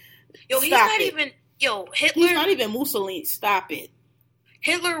 okay? He's not even Mussolini. Stop it.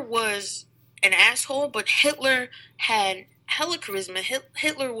 Hitler was an asshole, but Hitler had hella charisma.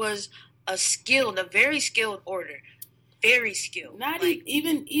 Hitler was a very skilled orator. Very skilled.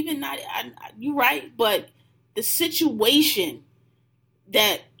 You're right, but the situation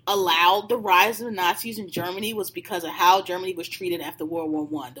that allowed the rise of the Nazis in Germany was because of how Germany was treated after World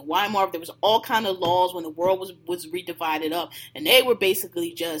War I. The Weimar, there was all kind of laws when the world was redivided up, and they were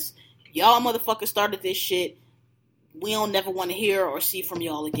basically just, y'all motherfuckers started this shit. We don't never want to hear or see from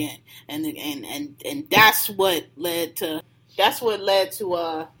y'all again. And that's what led to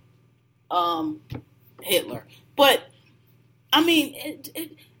Hitler. But I mean,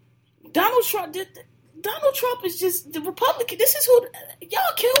 Donald Trump is just the Republican. This is who y'all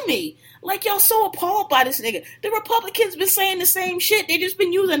kill me. Like, y'all so appalled by this nigga. The Republicans been saying the same shit. They just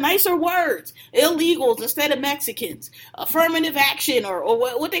been using nicer words. Illegals instead of Mexicans. Affirmative action or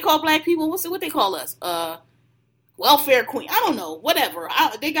what they call black people. What they call us? Welfare queen. I don't know. Whatever.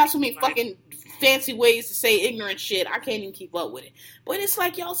 They got so many fucking fancy ways to say ignorant shit. I can't even keep up with it. But it's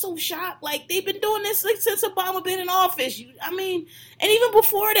like y'all so shocked. Like, they've been doing this since Obama been in office. And even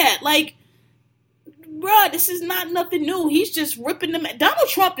before that, bruh, this is not nothing new. He's just ripping them. Donald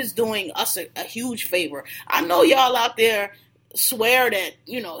Trump is doing us a huge favor. I know y'all out there swear that,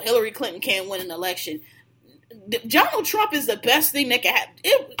 Hillary Clinton can't win an election. Donald Trump is the best thing that can happen.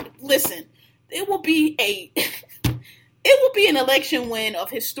 Listen, it will be an election win of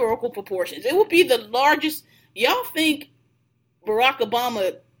historical proportions. It will be the largest. Y'all think Barack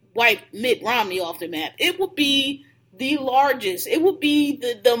Obama wiped Mitt Romney off the map? It will be the largest. It would be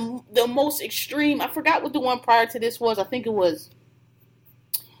the most extreme. I forgot what the one prior to this was. I think it was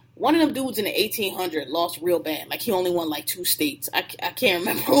one of them dudes in the 1800 lost real bad. Like, he only won 2 states. I can't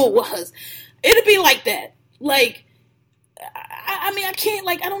remember who it was. It'd be like that. I mean, I can't,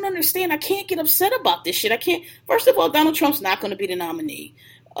 like, I don't understand. I can't get upset about this shit. I can't. First of all, Donald Trump's not going to be the nominee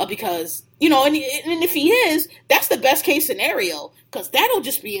because, you know, and if he is, that's the best case scenario because that'll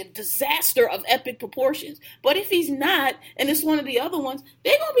just be a disaster of epic proportions. But if he's not, and it's one of the other ones,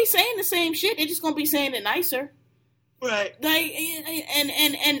 they're going to be saying the same shit. They're just going to be saying it nicer. Right. Like,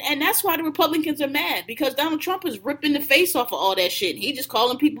 and that's why the Republicans are mad because Donald Trump is ripping the face off of all that shit. He just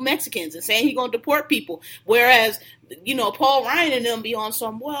calling people Mexicans and saying he gonna deport people. Whereas, you know, Paul Ryan and them be on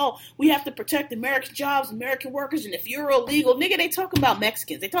some, well, we have to protect American jobs, American workers, and if you're illegal, nigga, they talking about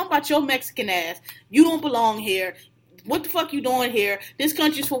Mexicans. They talking about your Mexican ass. You don't belong here. What the fuck you doing here? This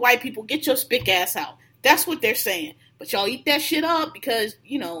country's for white people. Get your spick ass out. That's what they're saying. But y'all eat that shit up because,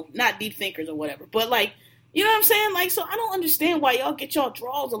 you know, not deep thinkers or whatever. But like, you know what I'm saying? Like, so I don't understand why y'all get y'all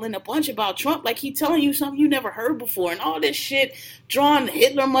draws all in a bunch about Trump. Like, he telling you something you never heard before. And all this shit, drawing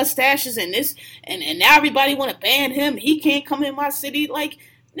Hitler mustaches and this. And now everybody want to ban him. He can't come in my city. Like,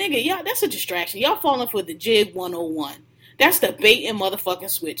 nigga, y'all, that's a distraction. Y'all falling for the jig 101. That's the bait and motherfucking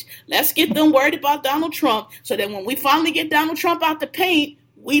switch. Let's get them worried about Donald Trump so that when we finally get Donald Trump out the paint,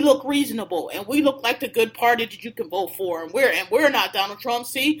 we look reasonable. And we look like the good party that you can vote for. And we're not Donald Trump.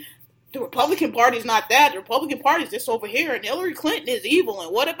 See? The Republican Party's not that. The Republican Party's this over here, and Hillary Clinton is evil.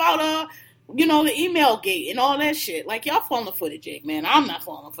 And what about you know, the email gate and all that shit? Like, y'all falling for the jig, man. I'm not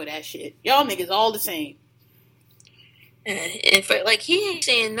falling for that shit. Y'all niggas all the same. In fact, like, he ain't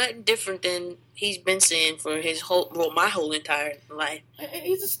saying nothing different than he's been saying for his my whole entire life.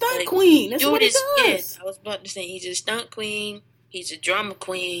 He's a stunt queen. That's what he does. Yes, I was about to say he's a stunt queen. He's a drama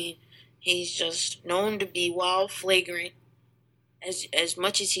queen. He's just known to be wild, flagrant. As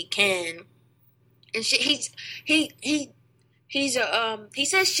much as he can, and shit, he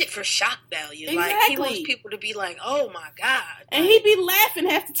says shit for shock value. Exactly. Like, he wants people to be like, oh my god, and he'd be laughing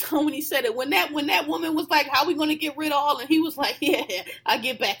half the time when he said it. When that woman was like, how we gonna get rid of all, and he was like, yeah, I'll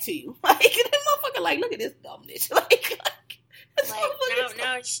get back to you. Like, that motherfucker, like, look at this dumb bitch. Like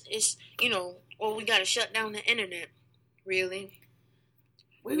now it's you know, well, we gotta shut down the internet. Really.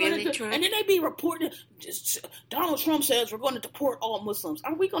 And then they be reporting, Donald Trump says we're going to deport all Muslims.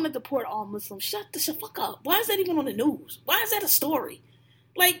 Are we going to deport all Muslims? Shut the fuck up. Why is that even on the news? Why is that a story?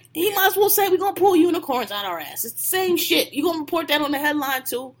 Like, he might as well say we're going to pull unicorns out our ass. It's the same shit. You going to report that on the headline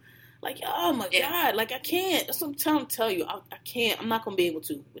too? Like, oh my God. Like, I can't. That's what I'm trying to tell you. I can't. I'm not going to be able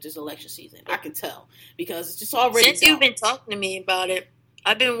to with this election season. I can tell. Because it's just already Since you've been talking to me about it,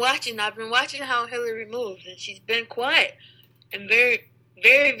 I've been watching how Hillary moves. And she's been quiet. And very,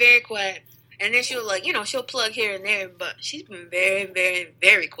 very quiet. And then she'll, like, you know, she'll plug here and there, but she's been very, very,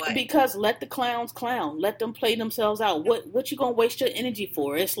 very quiet. Because let the clowns clown. Let them play themselves out. What you gonna waste your energy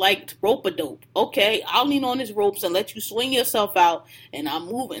for? It's like rope-a-dope. Okay, I'll lean on these ropes and let you swing yourself out, and I'm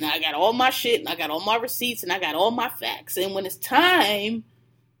moving. I got all my shit, and I got all my receipts, and I got all my facts. And when it's time,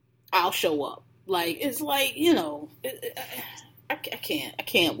 I'll show up. Like, it's like, you know... I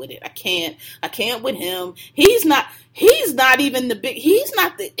can't with it. I can't with him. He's not even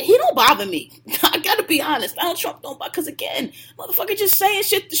he don't bother me. I gotta be honest. Donald Trump don't bother, because again, motherfucker just saying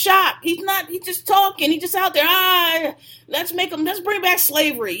shit to shop. He just talking. He just out there, let's bring back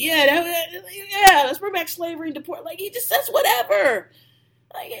slavery. Let's bring back slavery and deport. Like, he just says whatever.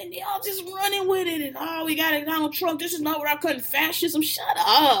 Like, and y'all just running with it, and we got Donald Trump. This is not what I call fascism. Shut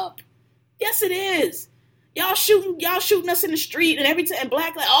up. Yes, it is. Y'all shooting us in the street and every time, and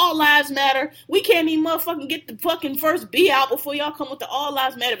black, like, all lives matter. We can't even motherfucking get the fucking first B out before y'all come with the all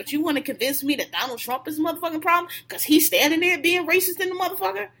lives matter. But you want to convince me that Donald Trump is a motherfucking problem because he's standing there being racist in the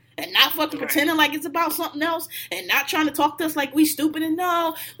motherfucker and not fucking pretending like it's about something else and not trying to talk to us like we stupid and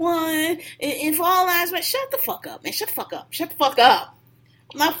no one and for all lives matter. Shut the fuck up, man. Shut the fuck up.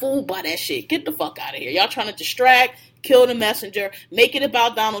 I'm not fooled by that shit. Get the fuck out of here. Y'all trying to distract, kill the messenger, make it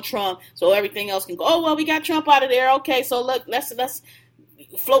about Donald Trump so everything else can go, oh, well, we got Trump out of there. Okay, so look, let's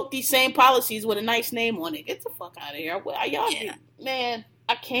float these same policies with a nice name on it. Get the fuck out of here. Man,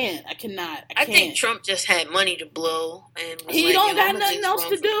 I cannot. I think Trump just had money to blow. And he don't got nothing else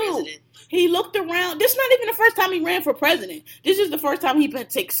to do. He looked around. This is not even the first time he ran for president. This is the first time he's been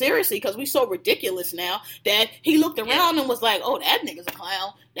taken seriously because we so ridiculous now that he looked around and was like, oh, that nigga's a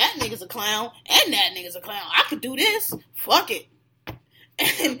clown, that nigga's a clown, and that nigga's a clown. I could do this. Fuck it.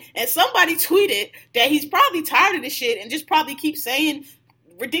 And somebody tweeted that he's probably tired of this shit and just probably keeps saying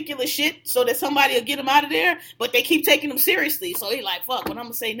ridiculous shit so that somebody will get him out of there, but they keep taking him seriously. So he like, fuck, what I'm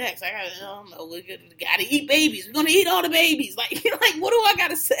gonna say next? I don't know. We gotta eat babies. We're gonna eat all the babies. Like, what do I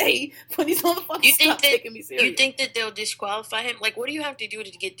gotta say when these motherfuckers stop taking me serious? You think that they'll disqualify him? Like, what do you have to do to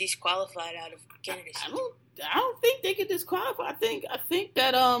get disqualified out of candidacy? I don't think they can disqualify. I think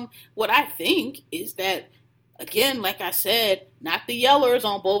that what I think is that again, like I said, not the yellers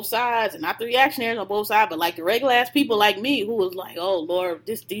on both sides and not the reactionaries on both sides, but like the regular ass people like me who was like, oh Lord,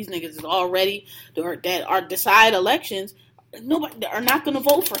 these niggas is already that are decide elections. Nobody are not going to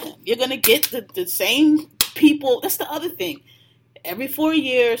vote for him. You're going to get the same people. That's the other thing. Every 4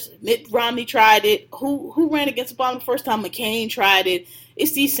 years, Mitt Romney tried it. Who ran against Obama the first time? McCain tried it.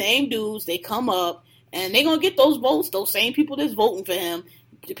 It's these same dudes. They come up and they're going to get those votes. Those same people that's voting for him.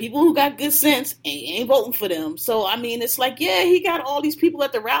 The people who got good sense ain't voting for them. So, I mean, it's like, yeah, he got all these people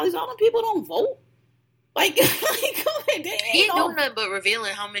at the rallies. All them people don't vote. Like he don't nothing but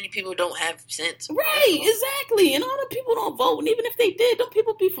revealing how many people don't have sense. Right, exactly. And all the people don't vote. And even if they did, them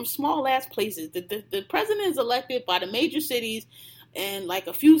people be from small ass places. The president is elected by the major cities and like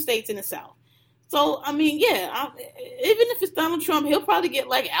a few states in the South. So, I mean, yeah, even if it's Donald Trump, he'll probably get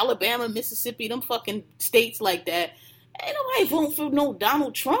like Alabama, Mississippi, them fucking states like that. Ain't nobody voting for no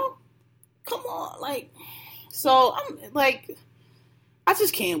Donald Trump. Come on, like, so I'm like, I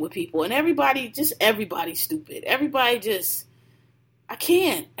just can't with people, and everybody's stupid. Everybody just, I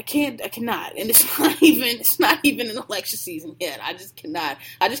cannot, and it's not even an election season yet. I just cannot.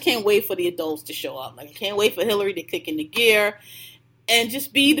 I just can't wait for the adults to show up. Like, I can't wait for Hillary to kick into gear and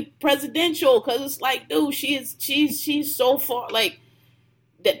just be the presidential, because it's like, dude, she's so far, like,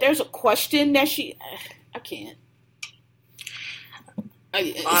 that there's a question that I can't.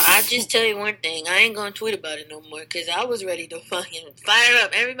 I just tell you one thing. I ain't gonna tweet about it no more because I was ready to fucking fire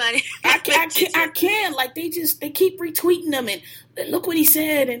up everybody. I can't. Like, they keep retweeting them and look what he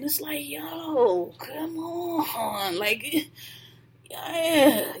said, and it's like, yo, come on, like,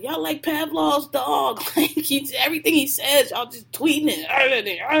 yeah, y'all like Pavlov's dog. Like, everything he says, y'all just tweeting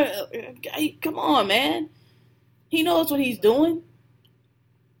it. Come on, man. He knows what he's doing.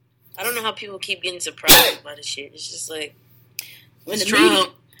 I don't know how people keep getting surprised by this shit. It's just like, when the media,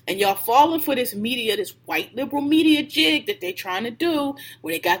 and y'all falling for this media, this white liberal media jig that they trying to do,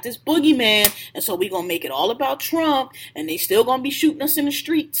 where they got this boogeyman, and so we gonna make it all about Trump, and they still gonna be shooting us in the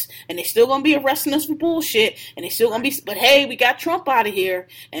streets, and they still gonna be arresting us for bullshit, and they still gonna be, but hey, we got Trump out of here,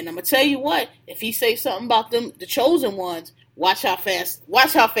 and I'm gonna tell you what, if he say something about them, the chosen ones, watch how fast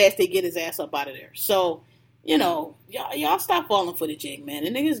they get his ass up out of there. So, you know, y'all stop falling for the jig, man. The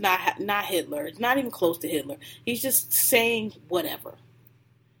nigga's not Hitler. It's not even close to Hitler. He's just saying whatever.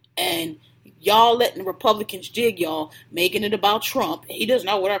 And y'all letting the Republicans jig y'all, making it about Trump. He doesn't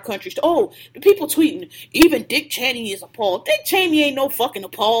know what our country's... Oh, the people tweeting, even Dick Cheney is appalled. Dick Cheney ain't no fucking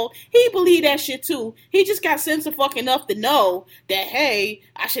appalled. He believe that shit too. He just got sense of fucking enough to know that, hey,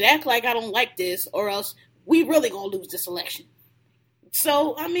 I should act like I don't like this, or else we really gonna lose this election.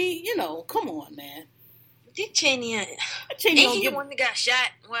 So, I mean, you know, come on, man. Dick Cheney, ain't he the one that got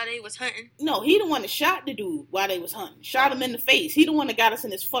shot while they was hunting? No, he the one that shot the dude while they was hunting. Shot him in the face. He the one that got us in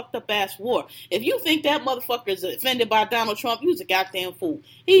this fucked up ass war. If you think that motherfucker is offended by Donald Trump, you's a goddamn fool.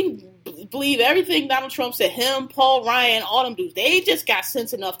 He believe everything Donald Trump said. Him, Paul Ryan, all them dudes. They just got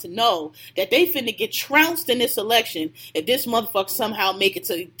sense enough to know that they finna get trounced in this election if this motherfucker somehow make it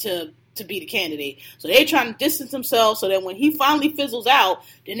to be the candidate. So they trying to distance themselves so that when he finally fizzles out,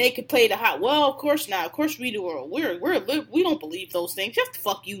 then they could play the hot. Well, of course not. Of course we do. We don't believe those things. Yes, the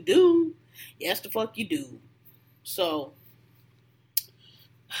fuck you do. Yes, the fuck you do. So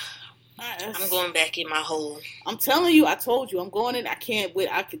I'm going back in my hole. I'm telling you, I told you, I'm going in. I can't wait.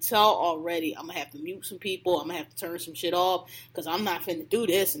 I could tell already. I'm gonna have to mute some people. I'm gonna have to turn some shit off because I'm not finna do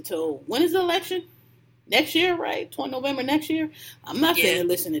this until when is the election? Next year, right? 20 November next year? I'm not finna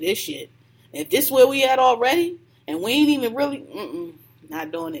listen to this shit. If this is where we at already, and we ain't even really,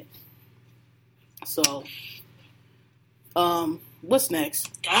 not doing it. So, what's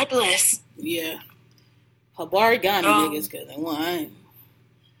next? God bless. Yeah. Habari Ghani niggas, because they want.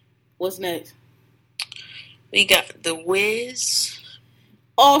 What's next? We got The Wiz.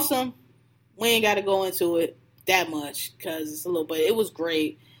 Awesome. We ain't got to go into it that much, because it's a little bit, it was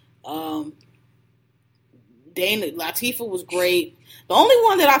great. Latifah was great. The only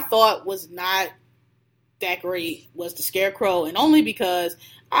one that I thought was not that great was the Scarecrow, and only because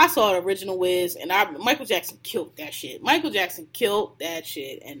I saw the original Wiz, and Michael Jackson killed that shit.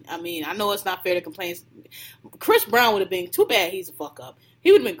 And I mean, I know it's not fair to complain. Chris Brown would have been too bad. He's a fuck up.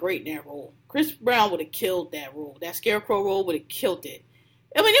 He would have been great in that role. Chris Brown would have killed that role. That Scarecrow role would have killed it.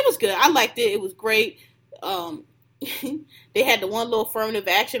 I mean, it was good. I liked it. It was great. They had the one little affirmative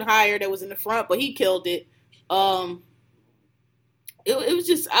action hire that was in the front, but he killed it. It was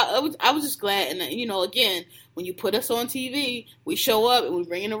just, I was just glad. And, you know, again, when you put us on TV, we show up and we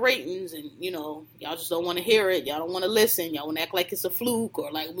bring in the ratings, and, you know, y'all just don't want to hear it. Y'all don't want to listen. Y'all want to act like it's a fluke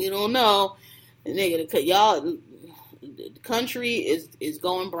or like we don't know. And y'all, the country is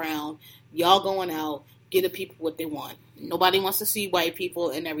going brown. Y'all going out. give the people what they want. Nobody wants to see white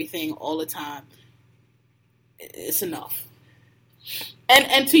people and everything all the time. It's enough.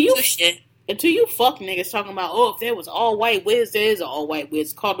 And to you, and to you fuck niggas talking about, oh, if there was all white Wiz, there is an all white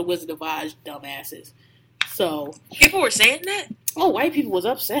Wiz. It's called the Wizard of Oz, dumbasses. So people were saying that. Oh, white people was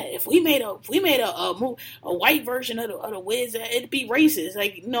upset. If we made a white version of the Wiz, it'd be racist.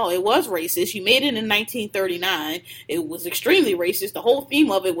 Like, no, it was racist. You made it in 1939. It was extremely racist. The whole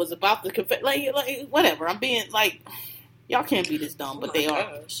theme of it was about the like whatever. I'm being like, y'all can't be this dumb, but they are.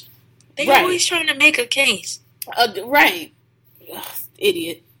 They always trying to make a case. Right. Ugh,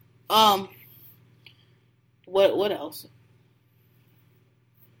 idiot. What else?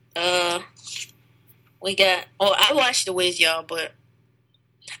 We got. Oh, I watched The Wiz, y'all, but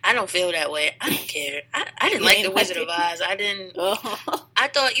I don't feel that way. I don't care. I didn't like The Wizard of Oz. I didn't. I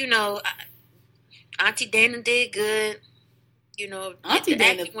thought, Auntie Dana did good. Auntie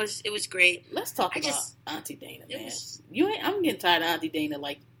Dana was great. Let's talk about Auntie Dana, man. I'm getting tired of Auntie Dana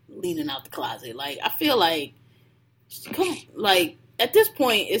like leaning out the closet. Like, I feel like, at this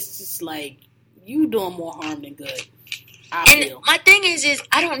point, it's just like you doing more harm than good. My thing is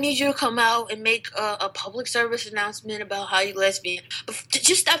I don't need you to come out and make a public service announcement about how you lesbian. But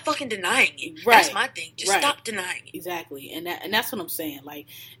just stop fucking denying it. Right. That's my thing. Just stop denying it. Exactly. And that's what I'm saying. Like,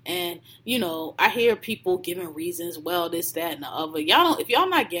 and I hear people giving reasons. Well, this, that, and the other. If y'all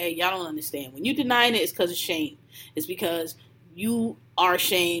not gay, y'all don't understand. When you denying it, it's because of shame. It's because you are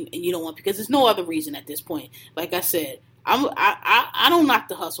ashamed and you don't want, because there's no other reason at this point. Like I said. I don't knock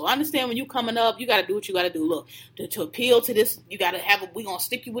the hustle. I understand when you coming up, you got to do what you got to do. Look, to appeal to this, you got to we going to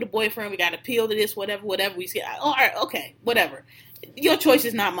stick you with a boyfriend. We got to appeal to this, whatever we say. All right, okay, whatever. Your choice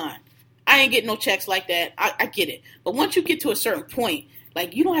is not mine. I ain't getting no checks like that. I get it. But once you get to a certain point,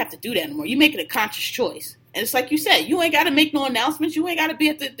 like, you don't have to do that anymore. You're making a conscious choice. And it's like you said, you ain't got to make no announcements. You ain't got to be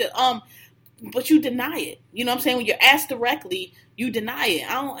at but you deny it. You know what I'm saying? When you're asked directly, you deny it.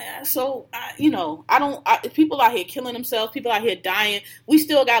 People out here killing themselves, people out here dying. We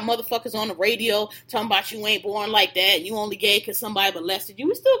still got motherfuckers on the radio talking about you ain't born like that, you only gay because somebody molested you.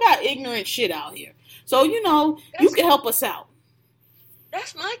 We still got ignorant shit out here. So, you can help us out.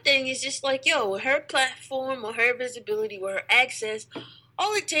 That's my thing. Is just like, with her platform or her visibility, with her access,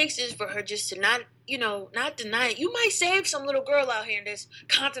 all it takes is for her just to not deny it. You might save some little girl out here that's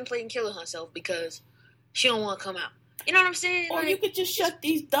contemplating killing herself because she don't want to come out. You know what I'm saying? Or you could just shut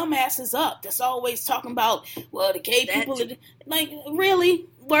these dumbasses up that's always talking about, well, the gay people. Like, really?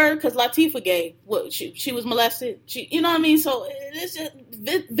 Word? Because Latifah gay. What, she was molested? You know what I mean? So it's just,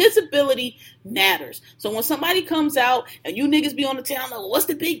 visibility matters. So when somebody comes out and you niggas be on the town, like, well, what's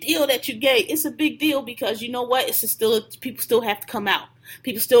the big deal that you gay? It's a big deal because you know what? People still have to come out.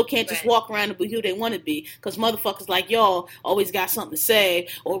 People still can't just walk around and be who they want to be because motherfuckers like y'all always got something to say,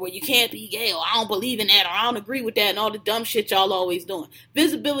 or well, you can't be gay, or I don't believe in that, or I don't agree with that, and all the dumb shit y'all always doing.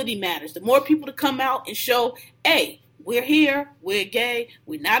 Visibility matters. The more people to come out and show, hey, we're here, we're gay,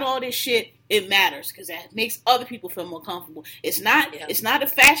 we're not all this shit, it matters because that makes other people feel more comfortable. It's not a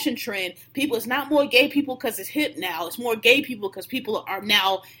fashion trend. It's not more gay people because it's hip now. It's more gay people because people are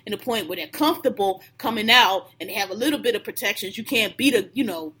now in a point where they're comfortable coming out and they have a little bit of protections. You can't beat a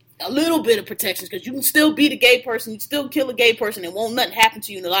little bit of protections because you can still beat a gay person, you still kill a gay person, and won't nothing happen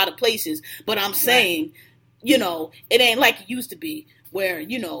to you in a lot of places. But I'm saying, it ain't like it used to be where,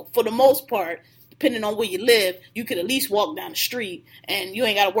 for the most part, depending on where you live, you could at least walk down the street and you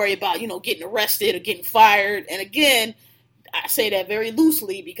ain't got to worry about, getting arrested or getting fired. And again, I say that very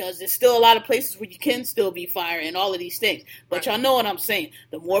loosely because there's still a lot of places where you can still be fired and all of these things. But y'all know what I'm saying.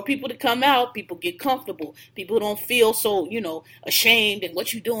 The more people that come out, people get comfortable. People don't feel so, ashamed and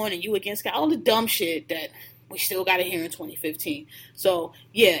what you doing and you against all the dumb shit that we still got to hear in 2015. So,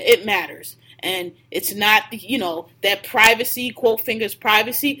 yeah, it matters. And it's not, that privacy, quote fingers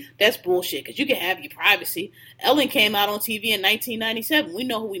privacy, that's bullshit. Because you can have your privacy. Ellen came out on TV in 1997. We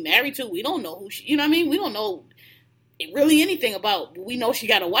know who we married to. We don't know who she, you know what I mean? We don't know really anything about, we know she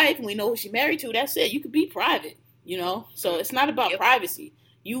got a wife and we know who she married to. That's it. You could be private, So it's not about privacy.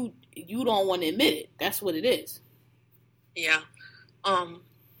 You don't want to admit it. That's what it is. Yeah.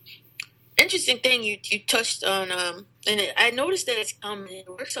 Interesting thing you touched on, and I noticed that it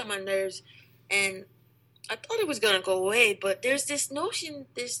works on my nerves. And I thought it was going to go away, but there's this notion,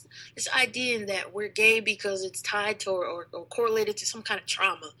 this idea that we're gay because it's tied to or correlated to some kind of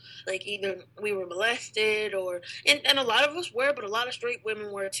trauma. Like either we were molested and a lot of us were, but a lot of straight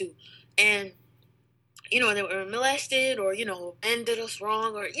women were too. And, they were molested or, men did us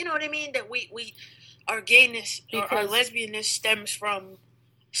wrong or, you know what I mean? That our gayness or our lesbianness stems from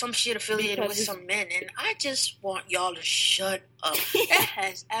some shit affiliated with some men, and I just want y'all to shut up. That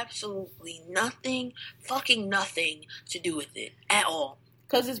has absolutely nothing, fucking nothing to do with it at all.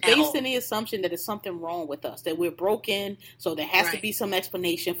 Because it's based in the assumption that there's something wrong with us, that we're broken, so there has to be some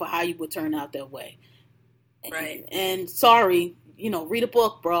explanation for how you would turn out that way. Right. And sorry, read a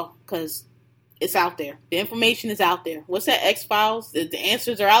book, bro, because it's out there. The information is out there. What's that, X-Files? The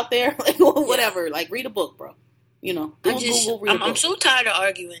answers are out there? Like, whatever. Yeah. Like, read a book, bro. I'm so tired of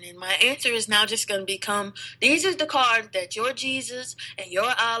arguing, and my answer is now just going to become, these are the cards that your Jesus and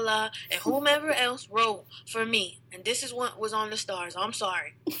your Allah and whomever else wrote for me, and this is what was on the stars. I'm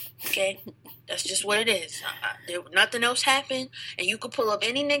sorry, okay? That's just what it is. Nothing else happened, and you could pull up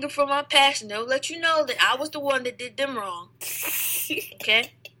any nigga from my past, and they'll let you know that I was the one that did them wrong,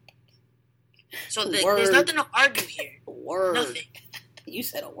 okay? So there's nothing to argue here. Word. Nothing. You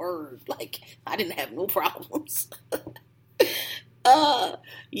said a word. Like, I didn't have no problems.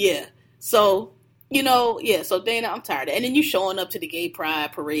 Yeah. So, so Dana, I'm tired. And then you showing up to the gay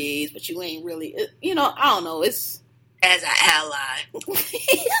pride parades, but you ain't really, I don't know. It's as an ally.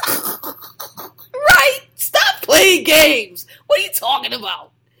 Right? Stop playing games. What are you talking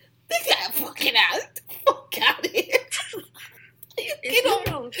about? This guy fucking out. Fuck out of here.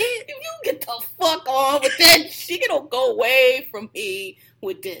 If you get the fuck on with that shit, don't go away from me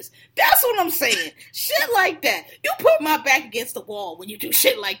with this. That's what I'm saying. Shit like that. You put my back against the wall when you do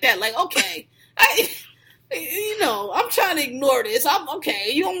shit like that. Like, okay, I'm trying to ignore this. I'm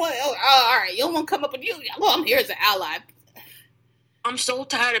okay. You don't want, all right, you don't want to come up with you. Well, I'm here as an ally. I'm so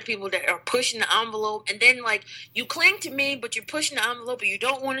tired of people that are pushing the envelope, and then, like, you cling to me, but you're pushing the envelope, and you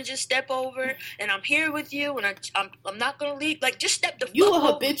don't want to just step over, and I'm here with you, and I'm not going to leave. Like, just step the fuck over. You a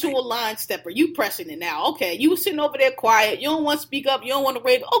habitual line stepper. You pressing it now. Okay, you were sitting over there quiet. You don't want to speak up. You don't want to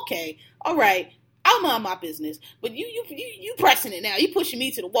rave. Okay, all right. I'll mind my business. But you pressing it now. You pushing me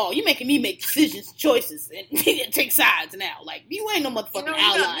to the wall. You making me make decisions, choices, and take sides now. Like, you ain't no motherfucking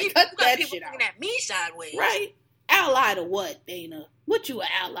ally. Cut that shit out. Looking at me sideways. Right. Ally to what, Dana? What you an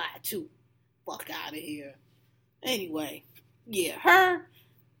ally to? Fuck out of here. Anyway, yeah, her.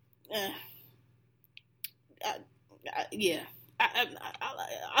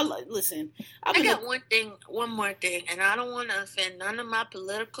 Listen. I got one more thing, and I don't want to offend none of my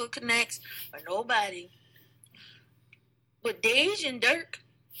political connects or nobody. But Dej and Dirk.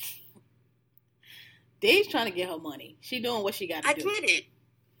 Dej trying to get her money. She doing what she got to do. I get it.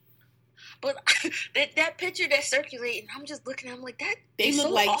 But that picture that's circulating, I'm just looking at them like that. They look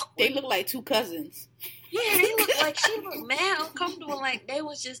so like awkward. They look like two cousins. Yeah, they look like she looked mad uncomfortable, like they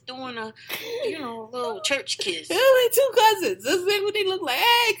was just doing a little church kiss. They look like two cousins. That's what they look like.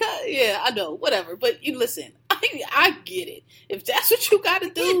 Hey, yeah, I know, whatever. But you listen, I get it. If that's what you got to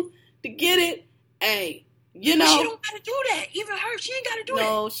do to get it, hey. But she don't gotta do that. Even her, she ain't gotta do that.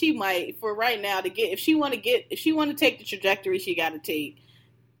 No, she might. For right now, if she want to take the trajectory she got to take.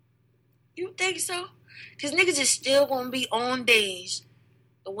 You think so? Because niggas is still gonna be on Dej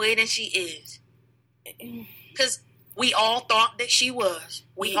the way that she is. Because we all thought that she was.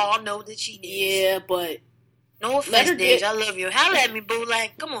 We all know that she is. Yeah, but no offense, Dej. I love you. Holla at me, boo.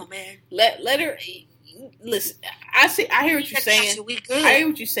 Like, come on, man. Let her. Listen, I hear what you're saying. I hear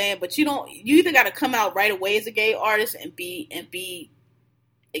what you're saying, but you either got to come out right away as a gay artist and be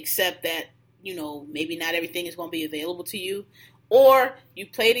accept that maybe not everything is going to be available to you, or you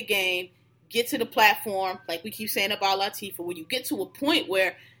play the game, get to the platform like we keep saying about Latifah, when you get to a point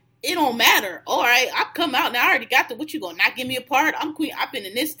where it don't matter. All right, I've come out now. I already got what you gonna not give me a part. I'm queen. I've been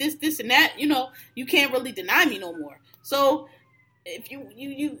in this, and that. You can't really deny me no more. So if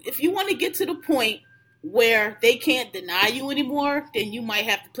you want to get to the point where they can't deny you anymore, then you might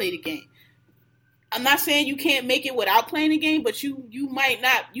have to play the game. I'm not saying you can't make it without playing the game, but you might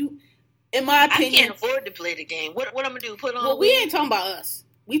not. In my opinion, I can't afford to play the game. What I'm gonna do? Put on? Well, we ain't talking about us.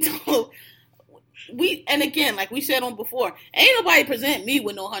 And again, like we said on before, ain't nobody present me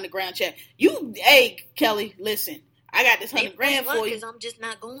with no $100,000 check. Hey Kelly, listen, I got this $100,000 for you. I'm just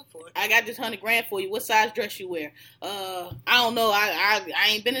not going for it. I got this $100,000 for you. What size dress you wear? I don't know. I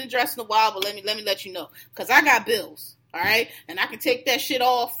ain't been in a dress in a while, but let me let you know, cause I got bills. All right, and I can take that shit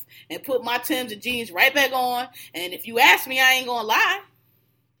off and put my Timbs and jeans right back on. And if you ask me, I ain't gonna lie.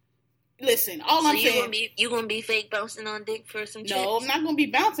 Listen, I'm saying, you gonna be fake bouncing on dick for some chips? No, I'm not gonna be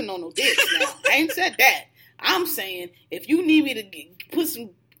bouncing on no dicks now. I ain't said that. I'm saying if you need me to put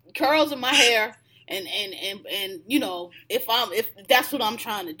some curls in my hair and if that's what I'm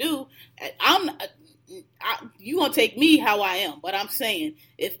trying to do, you gonna take me how I am. But I'm saying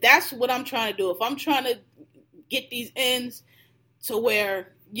if that's what I'm trying to do, if I'm trying to get these ends to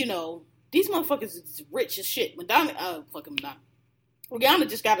where these motherfuckers is rich as shit. Rihanna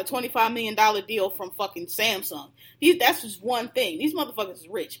just got a $25 million deal from fucking Samsung. That's just one thing. These motherfuckers is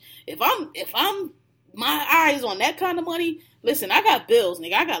rich. If I'm my eyes on that kind of money, listen, I got bills,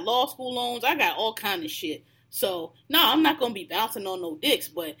 nigga. I got law school loans. I got all kind of shit. So, no, I'm not going to be bouncing on no dicks,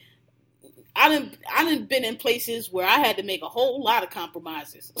 but I done been in places where I had to make a whole lot of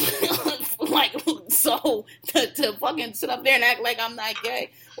compromises. Like, so, to fucking sit up there and act like I'm not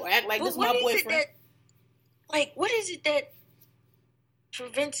gay, or act like this is my boyfriend. What is it that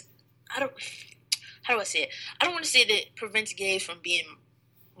prevents, how do I say it? I don't want to say that prevents gays from being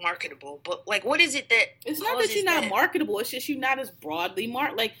marketable, but like, what is it that it's not that you're not marketable, it's just you're not as broadly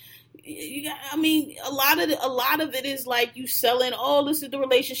marked. Like, I mean, a lot of it is like you selling, oh, this is the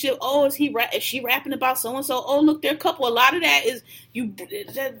relationship, oh, is she rapping about so and so, oh, look, they're a couple. A lot of that is you're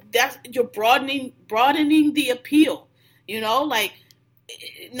broadening the appeal, you know. Like,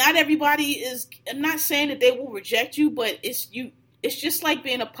 not everybody is, I'm not saying that they will reject you, but it's just like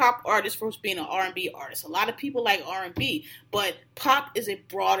being a pop artist versus being an R&B artist. A lot of people like R&B, but pop is a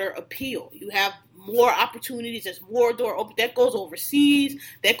broader appeal. You have more opportunities. There's more door open. That goes overseas.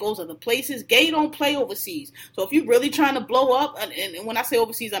 That goes other places. Gay don't play overseas. So if you're really trying to blow up, and when I say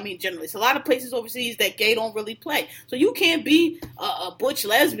overseas, I mean generally, it's a lot of places overseas that gay don't really play. So you can't be a butch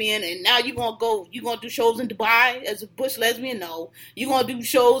lesbian and now you're gonna do shows in Dubai as a butch lesbian. No, you're gonna do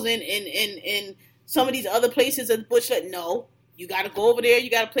shows in some of these other places as a butch lesbian. No. You got to go over there. You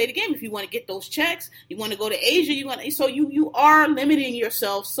got to play the game if you want to get those checks. You want to go to Asia. So you are limiting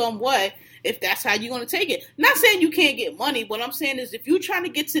yourself somewhat if that's how you're going to take it. Not saying you can't get money. What I'm saying is if you're trying to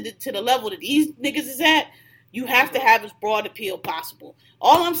get to the level that these niggas is at, you have to have as broad appeal possible.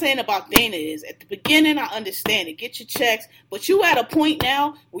 All I'm saying about Dana is at the beginning, I understand it. Get your checks. But you at a point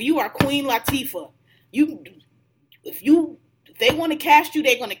now where you are Queen Latifah. If they want to cast you,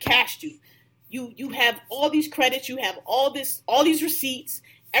 they're going to cast you. You have all these credits, you have all these receipts.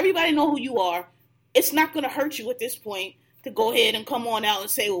 Everybody know who you are. It's not going to hurt you at this point to go ahead and come on out and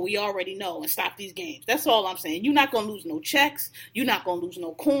say, well, we already know, and stop these games. That's all I'm saying. You're not going to lose no checks. You're not going to lose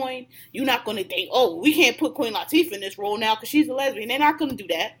no coin. You're not going to think, oh, we can't put Queen Latifah in this role now because she's a lesbian. They're not going to do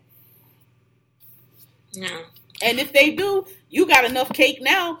that. No. And if they do, you got enough cake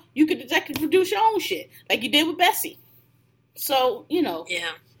now, you could executive produce your own shit, like you did with Bessie. So, you know.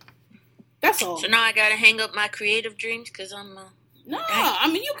 Yeah. That's all. So now I gotta hang up my creative dreams because I'm. No, I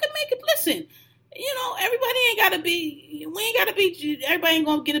mean you can make it. Listen, you know everybody ain't gotta be. We ain't gotta be. Everybody ain't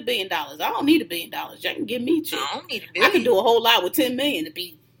gonna get $1 billion. I don't need $1 billion. Y'all can give me $2. I don't need $1 billion. I can do a whole lot with $10 million. To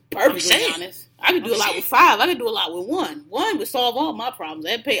be perfectly honest, I can do a lot with 5. I can do a lot with 1. 1 would solve all my problems.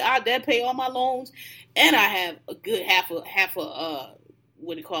 That'd pay all my loans, and I have a good half a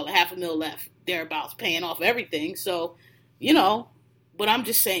 $500,000 left thereabouts, paying off everything. So, you know. But I'm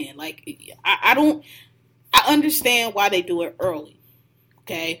just saying, like, I understand why they do it early,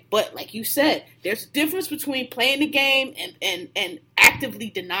 okay? But like you said, there's a difference between playing the game and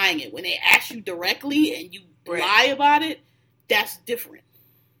actively denying it. When they ask you directly and you lie about it, that's different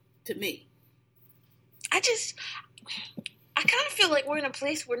to me. I kind of feel like we're in a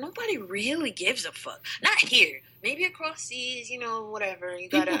place where nobody really gives a fuck. Not here. Maybe across seas, you know, whatever. You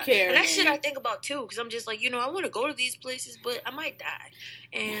gotta care. And that shit I think about too, because I'm just like, you know, I want to go to these places, but I might die.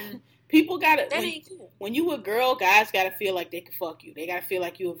 And people gotta. That ain't cool. When you a girl, guys gotta feel like they can fuck you. They gotta feel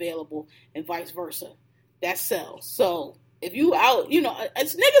like you available, and vice versa. That sells. So if you out, you know,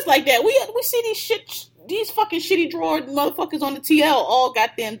 it's niggas like that. We see these fucking shitty drawer motherfuckers on the TL all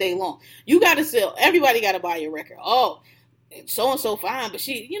goddamn day long. You gotta sell. Everybody gotta buy your record. Oh, so and so fine, but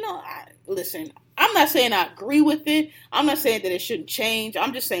she, you know, listen. I'm not saying I agree with it. I'm not saying that it shouldn't change.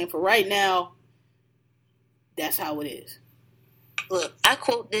 I'm just saying for right now, that's how it is. Look, I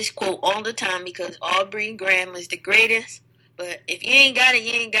quote this quote all the time because Aubrey Graham is the greatest. But if you ain't got it,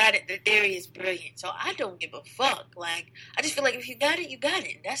 you ain't got it. The theory is brilliant. So I don't give a fuck. Like, I just feel like if you got it, you got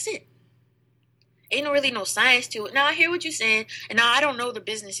it. That's it. Ain't really no science to it. Now, I hear what you're saying. And now I don't know the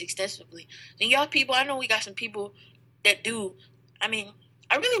business extensively. And y'all people, I know we got some people that do. I mean,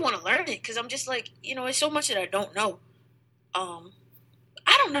 I really want to learn it because I'm just like, you know, it's so much that I don't know. I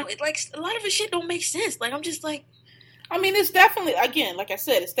don't know. It like a lot of this shit don't make sense. Like I'm just like, I mean, it's definitely, again, like I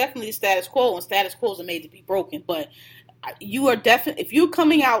said, it's definitely status quo, and status quos are made to be broken. But you are definitely, if you're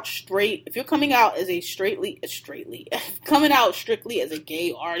coming out straight, if you're coming out as coming out strictly as a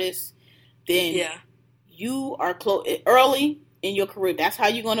gay artist, then you are early in your career. That's how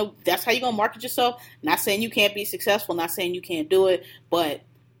you're gonna market yourself. Not saying you can't be successful, not saying you can't do it, but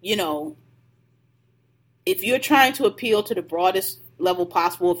you know, if you're trying to appeal to the broadest level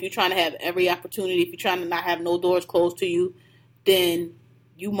possible, if you're trying to have every opportunity, if you're trying to not have no doors closed to you, then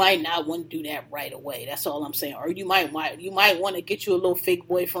you might not want to do that right away. That's all I'm saying. Or you might want to get you a little fake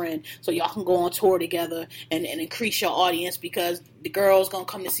boyfriend so y'all can go on tour together and increase your audience, because the girl's gonna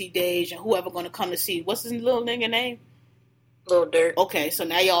come to see Dej and whoever gonna come to see, what's his little nigga name? Lil Durk. Okay, so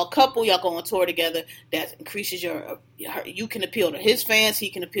now y'all a couple, y'all go on tour together. That increases you can appeal to his fans,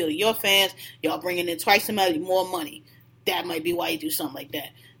 he can appeal to your fans. Y'all bringing in twice as much more money. That might be why you do something like that.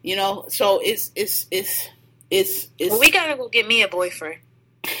 You know, so it's. Well, we gotta go get me a boyfriend.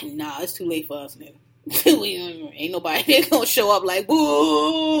 Nah, it's too late for us, nigga. Ain't nobody there gonna show up like,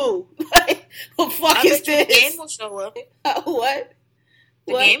 boo! Like, what the fuck is this? The game will show up. What?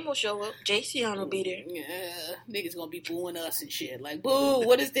 The game will show up. Jayceon will be there. Yeah, niggas gonna be booing us and shit. Like, boo,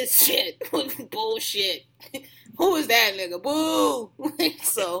 what is this shit? Bullshit. Who is that nigga? Boo!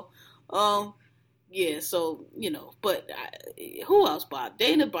 So, yeah, so, you know, but who else bothered?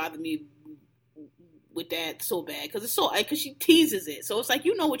 Dana bothered me with that so bad, because she teases it. So it's like,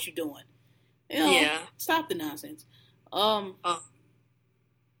 you know what you're doing. You know, yeah. Stop the nonsense.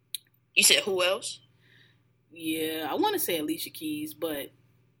 You said who else? Yeah, I want to say Alicia Keys, but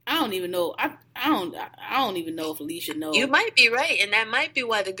I don't even know. I don't even know if Alicia knows. You might be right, and that might be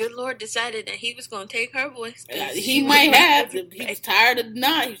why the good Lord decided that He was going to take her voice. He might have. He was tired of He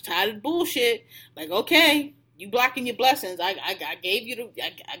was tired of the bullshit. Like, okay, you blocking your blessings. I gave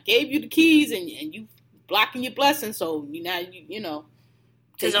you the keys, and you blocking your blessings. So you know.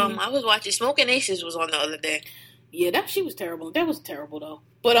 Because I was watching Smoking Aces was on the other day. Yeah, she was terrible. That was terrible though.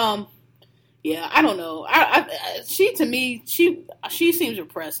 But yeah, I don't know. She to me, she seems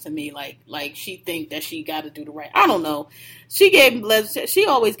repressed to me. Like she think that she got to do the right. I don't know. She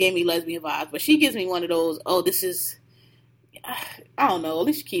always gave me lesbian vibes, but she gives me one of those. Oh, this is. I don't know.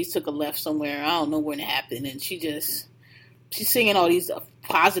 Alicia Keys took a left somewhere. I don't know when it happened, and she's singing all these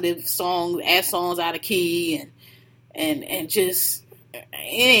positive songs, ass songs out of key, and just it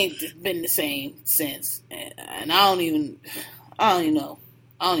ain't been the same since. And I don't even know.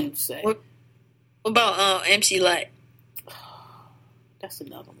 I don't even say. What about MC Lyte? That's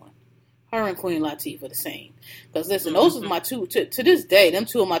another one. Her and Queen Latifah the same. Because listen, those are my two to this day. Them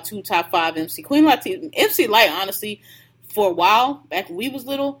two are my two top 5 MC. Queen Latifah, MC Lyte. Honestly, for a while back when we was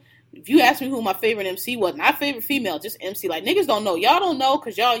little, if you asked me who my favorite MC was, not favorite female, just MC Lyte. Niggas don't know. Y'all don't know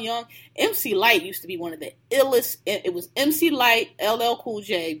because y'all young. MC Lyte used to be one of the illest. It was MC Lyte, LL Cool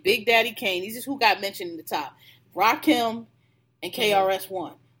J, Big Daddy Kane. These is who got mentioned in the top. Rakim and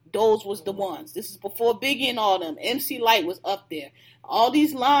KRS-One. Those was the ones. This is before Biggie and all them. MC Lyte was up there. All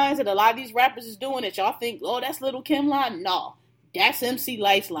these lines that a lot of these rappers is doing that y'all think, oh, that's Little Kim line. No, that's MC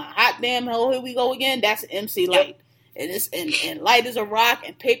Lyte's line. Hot damn hell, here we go again. That's MC Lyte. And Light as a Rock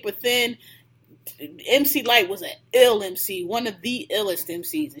and Paper Thin. MC Lyte was an ill MC, one of the illest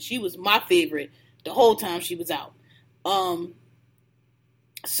MCs, and she was my favorite the whole time she was out.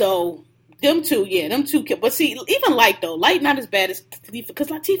 So them two. But see, even Light though, Light not as bad as Latifah, because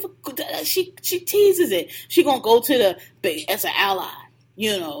Latifah, she teases it. She gonna go to as an ally.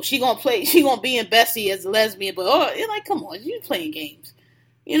 You know, she gonna be in Bessie as a lesbian, but you're like, come on, you playing games.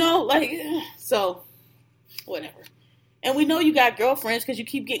 You know, like, so whatever. And we know you got girlfriends because you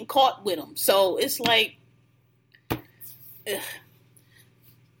keep getting caught with them. So it's like,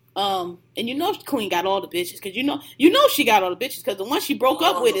 and you know Queen got all the bitches because you know she got all the bitches because the one she broke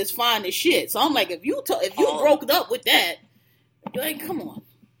up with is fine as shit. So I'm like, if you broke up with that, like, come on,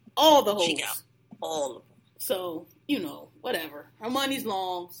 all the hoes, she got all of them. So you know, whatever. Her money's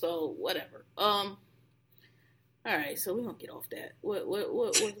long, so whatever. All right, so we're gonna get off that. What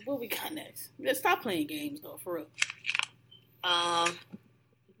we got next? Let's stop playing games though, for real.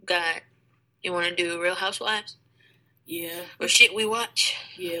 You want to do Real Housewives? Yeah. Or shit we watch?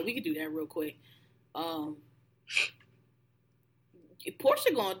 Yeah, we could do that real quick. I'm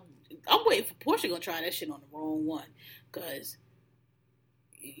waiting for Portia gonna try that shit on the wrong one, cause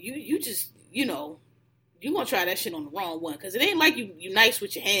you just, you know, you gonna try that shit on the wrong one, cause it ain't like you nice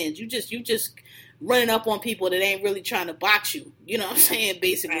with your hands. You just running up on people that ain't really trying to box you. You know what I'm saying?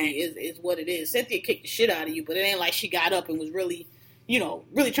 Basically, right. is what it is. Cynthia kicked the shit out of you, but it ain't like she got up and was really, you know,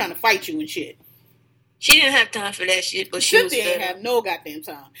 really trying to fight you and shit. She didn't have time for that shit, but Cynthia ain't have no goddamn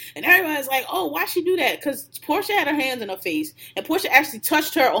time. And everybody's like, oh, why she do that? Because Portia had her hands in her face, and Portia actually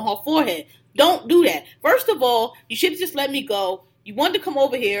touched her on her forehead. Don't do that. First of all, you should have just let me go. You wanted to come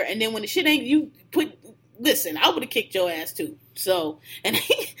over here, and then when the shit ain't, listen, I would have kicked your ass too. So, and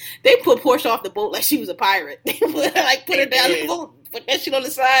they put Portia off the boat like she was a pirate. They put her down the boat, put that shit on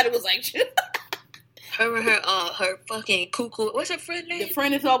the side. It was like, her and her fucking cuckoo. What's her friend name? The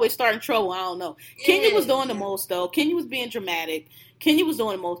friend is always starting trouble. I don't know. Yeah. Kenya was doing the most though. Kenya was being dramatic. Kenya was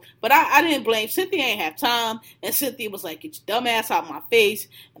doing the most, but I didn't blame Cynthia. Ain't have time, and Cynthia was like, "Get your dumb ass out of my face,"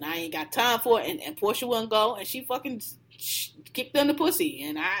 and I ain't got time for it. And Portia wouldn't go, and she fucking kicked her in the pussy,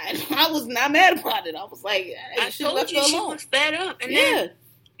 and I was not mad about it. I was like, I told you she was fed up, and then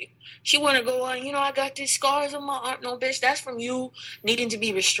she want to go on. I got these scars on my arm. No, bitch, that's from you needing to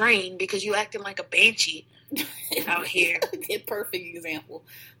be restrained because you acting like a banshee out here. A perfect example.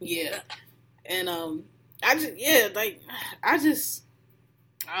 Yeah, and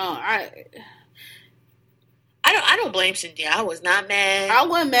I don't blame Cynthia. I was not mad. I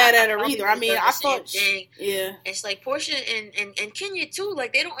wasn't mad at her either. I mean, I thought, yeah, it's like Portia and Kenya too.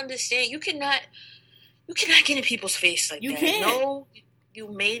 Like they don't understand. You cannot get in people's face like that. You can't. No, you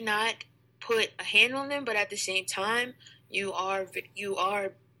may not put a hand on them, but at the same time, you are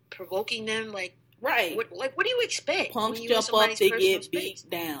provoking them. Like, right? What do you expect? Punks jump up, they get beat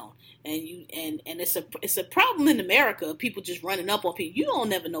down. And it's a problem in America. People just running up on people. You don't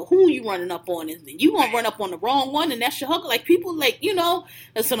never know who you running up on, and you gonna run up on the wrong one, and that's your hug. Like people,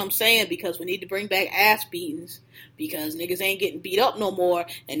 that's what I'm saying. Because we need to bring back ass beatings. Because niggas ain't getting beat up no more,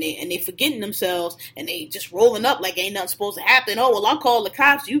 and they forgetting themselves, and they just rolling up like ain't nothing supposed to happen. Oh well, I'll call the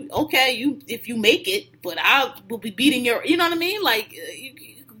cops. You if you make it, but I will be beating your. You know what I mean? Like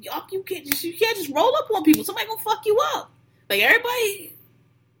you can't just roll up on people. Somebody gonna fuck you up. Like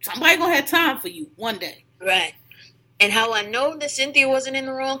somebody gonna have time for you one day. Right. And how I know that Cynthia wasn't in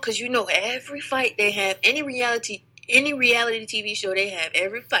the wrong, because every fight they have, any reality TV show they have,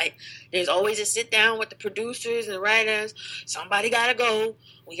 every fight, there's always a sit down with the producers and the writers. Somebody gotta go.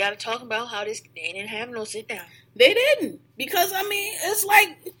 We gotta talk about how they didn't have no sit down. They didn't. Because, I mean, it's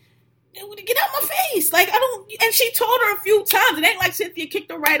like, get out my face. Like, and she told her a few times. It ain't like Cynthia kicked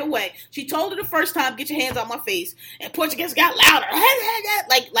her right away. She told her the first time, get your hands out my face. And Portia got louder.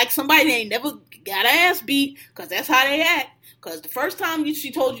 Like somebody ain't never got her ass beat, because that's how they act. Because the first time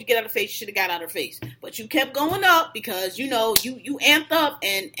she told you to get out of her face, you should have got out of her face. But you kept going up because, you amped up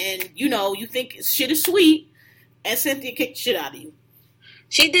and you think shit is sweet. And Cynthia kicked the shit out of you.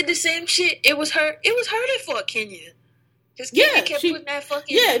 She did the same shit. It was her that fought Kenya. Because Kenya kept putting that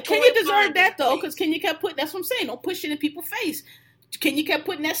fucking... Yeah, Kenya deserved that, though, because Kenya kept putting... That's what I'm saying. Don't push it in people's face. Kenya kept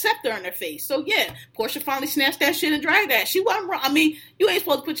putting that scepter in their face. So, yeah, Portia finally snatched that shit and dragged that. She wasn't wrong. I mean, you ain't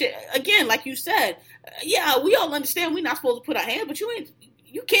supposed to put your... Again, like you said, we all understand we're not supposed to put our hands, but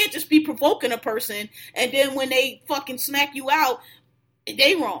you can't just be provoking a person, and then when they fucking smack you out,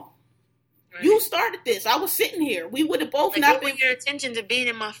 they wrong. Right. You started this. I was sitting here. We would have both not been... your attention to being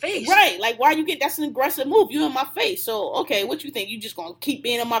in my face. Right. Like, why you get... That's an aggressive move. You in my face. So, okay, what you think? You just gonna keep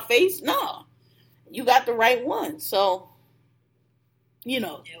being in my face? No. You got the right one. So,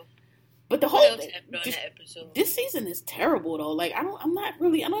 Yep. But the whole... This season is terrible, though. Like, I don't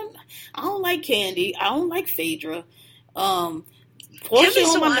like Candy. I don't like Phaedra. Kim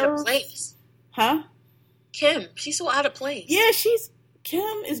is so out of place. Huh? Kim. She's so out of place. Yeah,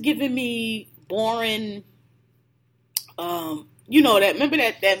 Kim is giving me boring, remember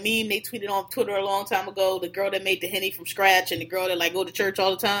that meme they tweeted on Twitter a long time ago, the girl that made the Henny from scratch and the girl that like go to church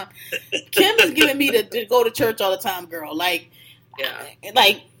all the time? Kim is giving me the go to church all the time girl. Like,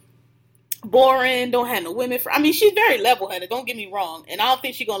 like boring, don't have no women. I mean, she's very level-headed, don't get me wrong, and I don't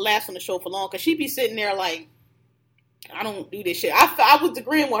think she's going to last on the show for long, because she be sitting there like, I don't do this shit. I was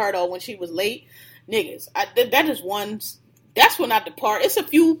agreeing with her, though, when she was late. Niggas, that is one... That's when I depart. It's a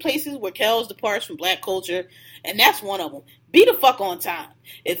few places where Kels departs from black culture, and that's one of them. Be the fuck on time.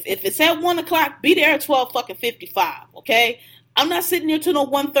 If it's at 1 o'clock, be there at 12:55. Okay, I'm not sitting there till no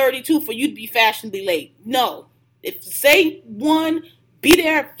 1:32 for you to be fashionably late. No, if say 1, be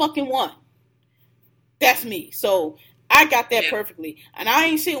there at fucking 1. That's me. So I got that perfectly, and I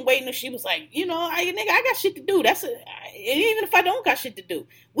ain't sitting waiting. If she was like, I got shit to do. And even if I don't got shit to do,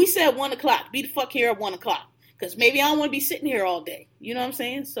 we said 1 o'clock. Be the fuck here at 1 o'clock. Because maybe I don't want to be sitting here all day. You know what I'm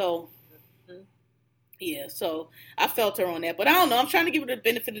saying? So, yeah. So, I felt her on that. But I don't know. I'm trying to give her the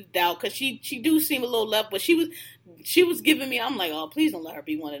benefit of the doubt. Because she do seem a little left. But she was giving me... I'm like, oh, please don't let her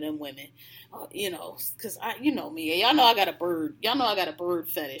be one of them women. Because, me. Y'all know I got a bird. Y'all know I got a bird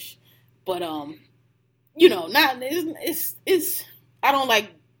fetish. But, not... It's... I don't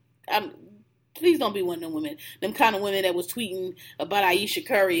like... Please don't be one of them women. Them kind of women that was tweeting about Ayesha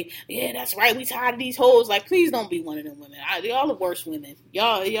Curry. Yeah, that's right. We tired of these hoes. Like, please don't be one of them women. Y'all the worst women.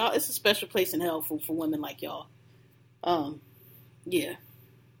 Y'all, it's a special place in hell for women like y'all. Yeah.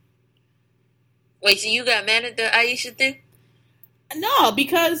 Wait, so you got mad at the Ayesha thing? No,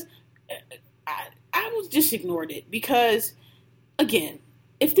 because I was just ignored it. Because, again,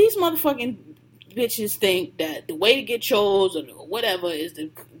 if these motherfucking bitches think that the way to get chose or whatever is to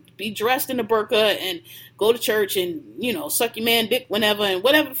be dressed in a burqa and go to church and, you know, suck your man dick whenever and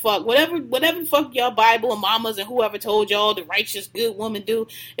whatever the fuck y'all Bible and mamas and whoever told y'all the righteous good woman do.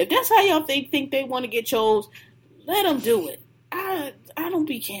 If that's how y'all think they want to get chose, let them do it. I don't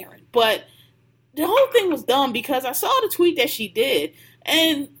be caring. But the whole thing was dumb because I saw the tweet that she did,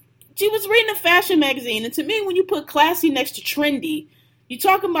 and she was reading a fashion magazine. And to me, when you put classy next to trendy, you're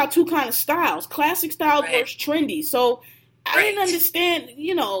talking about two kind of styles: classic style versus trendy. So I didn't understand,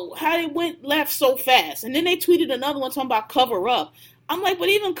 you know, how they went left so fast. And then they tweeted another one talking about cover up. I'm like, but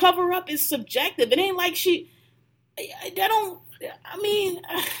even cover up is subjective. It ain't like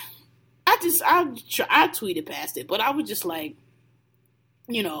I tweeted past it, but I was just like,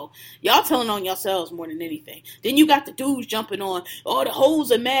 you know, y'all telling on yourselves more than anything. Then you got the dudes jumping on, oh, the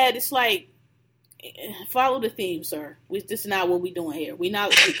hoes are mad. It's like, follow the theme, sir. This is not what we doing here.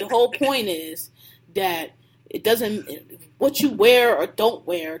 The whole point is that it doesn't, what you wear or don't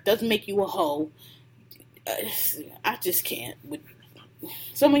wear doesn't make you a hoe. I just can't.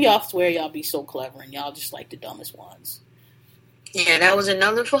 Some of y'all swear y'all be so clever and y'all just like the dumbest ones. Yeah, that was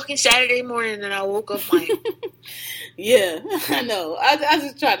another fucking Saturday morning and I woke up like... Yeah, I know. I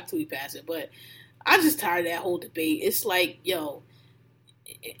just try to tweet past it, but I'm just tired of that whole debate. It's like, yo,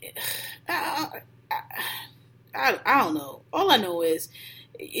 I don't know. All I know is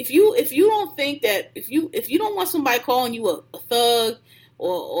if you don't think that if you don't want somebody calling you a thug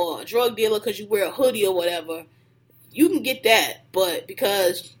or a drug dealer because you wear a hoodie or whatever, you can get that. But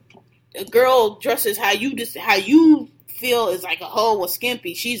because a girl dresses how you feel is like a hoe or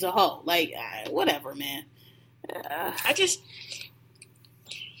skimpy, she's a hoe. Like, whatever, man.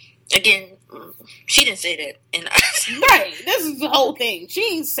 Again, she didn't say that, and right. This is the whole thing. She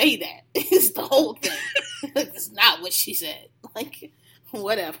didn't say that. It's the whole thing. It's not what she said. Like,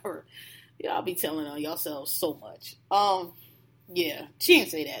 whatever. Y'all be telling on yourselves so much. Yeah, she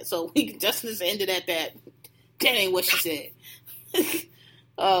didn't say that. So we can just end it at that. That ain't what she said.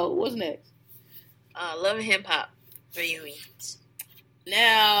 What's next? Love and Hip Hop reunions.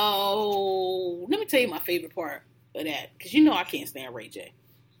 Now, let me tell you my favorite part of that, because you know I can't stand Ray J.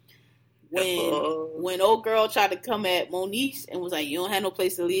 When old girl tried to come at Moniece and was like, you don't have no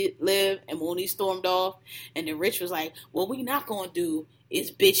place to live, and Moniece stormed off, and then Rich was like, what we not gonna do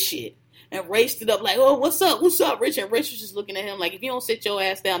is bitch shit. And Ray stood up like, oh, what's up, Rich? And Rich was just looking at him like, if you don't sit your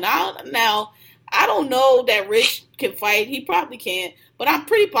ass down. Now, I don't know that Rich can fight. He probably can't. But I'm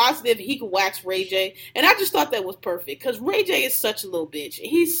pretty positive he could wax Ray J. And I just thought that was perfect. Because Ray J is such a little bitch.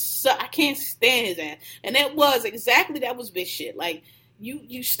 I can't stand his ass. And that was bitch shit. Like,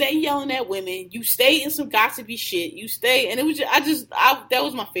 you stay yelling at women. You stay in some gossipy shit. You stay. And it was that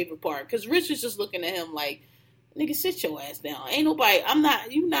was my favorite part. Because Rich was just looking at him like, nigga, sit your ass down. Ain't nobody,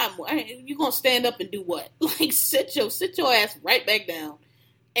 you gonna stand up and do what? Like, sit your ass right back down.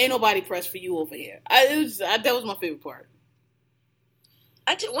 Ain't nobody pressed for you over here. That was my favorite part.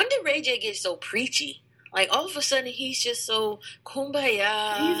 When did Ray J get so preachy? Like, all of a sudden, he's just so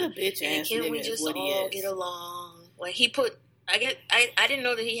kumbaya. He's a bitch ass nigga. Can we just all get along? Like, he put... I didn't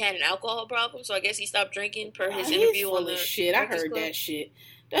know that he had an alcohol problem, so I guess he stopped drinking per his interview on the shit. I heard that shit.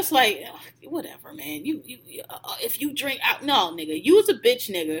 That's like, whatever, man. You if you drink out... No, nigga. You was a bitch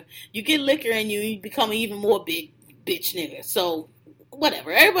nigga. You get liquor in you, you become an even more big bitch nigga. So...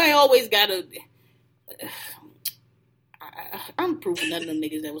 whatever. Everybody always gotta... I'm approving none of them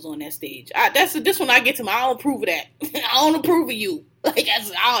niggas that was on that stage. This one I get to. I don't approve of that. I don't approve of you. Like,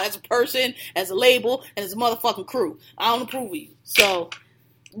 as a person, as a label, and as a motherfucking crew. I don't approve of you. So,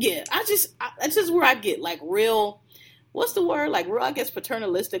 yeah. That's just where I get, like, real... what's the word? Like, real, I guess,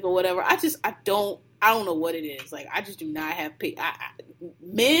 paternalistic or whatever. I don't know what it is. Like, I just do not have...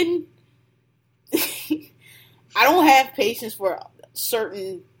 men... I don't have patience for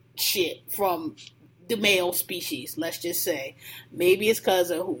certain shit from the male species, let's just say. Maybe it's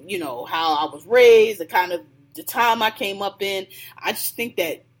because of, you know, how I was raised, the kind of the time I came up in. I just think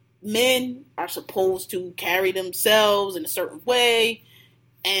that men are supposed to carry themselves in a certain way,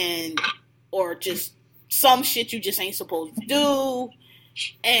 or just some shit you just ain't supposed to do.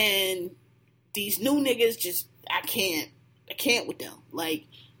 And these new niggas just, I can't with them. Like,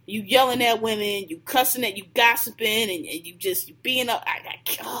 you yelling at women, you cussing at, you gossiping, and you just being up. I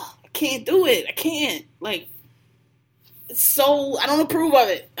can't do it. I can't. Like, so I don't approve of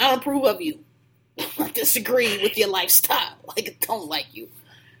it. I don't approve of you. I disagree with your lifestyle. Like, I don't like you.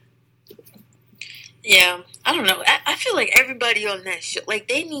 Yeah, I don't know. I feel like everybody on that show, like,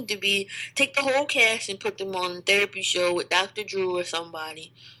 they need to take the whole cast and put them on a therapy show with Dr. Drew or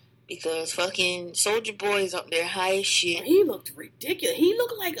somebody. Because fucking Soulja Boy is up there high as shit. He looked ridiculous. He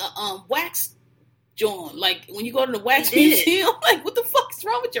looked like a wax John. Like, when you go to the wax He did. museum, like, what the fuck is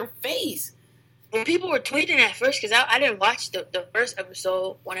wrong with your face? When people were tweeting at first, because I didn't watch the first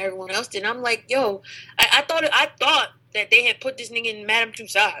episode when everyone else did. And I'm like, yo, I thought that they had put this nigga in Madame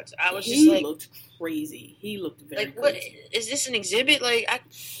Tussauds. I was just like, He looked crazy. He looked very like, what crazy. is this an exhibit? Like,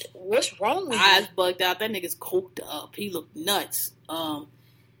 what's wrong with Eyes you? bugged out. That nigga's coked up. He looked nuts.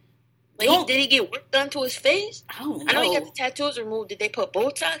 Like, did he get work done to his face? I don't know. I know he got the tattoos removed. Did they put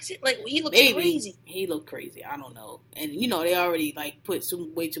Botox in? Like, he looked Maybe. crazy. He looked crazy. I don't know. And, you know, they already, like, put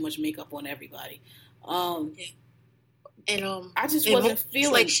way too much makeup on everybody. And I just and wasn't it's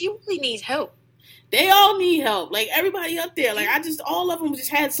feeling... like, she really needs help. They all need help. Like, everybody up there. Like, all of them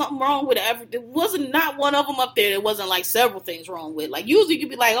just had something wrong with it. There wasn't not one of them up there that wasn't, like, several things wrong with. Like, usually you'd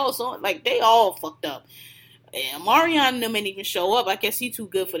be like, oh, so, like, they all fucked up. And Marion and them didn't even show up. I guess he's too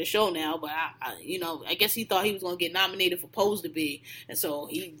good for the show now. But, I guess he thought he was going to get nominated for Pose to Be. And so,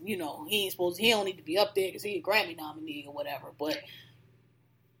 he ain't supposed to, he don't need to be up there because he's a Grammy nominee or whatever. But,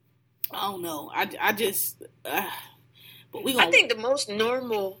 I don't know. I just, but we gonna... I think the most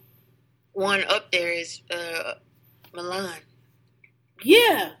normal one up there is Milan.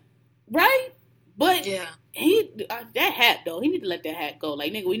 Yeah. Right? But, Yeah. that hat though, he need to let that hat go.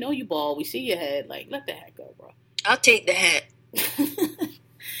 Like, nigga, we know you bald, we see your head. Like, let that hat go, bro. I'll take the hat.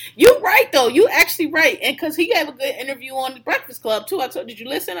 You right though. You actually right, and because he gave a good interview on the Breakfast Club too. Did you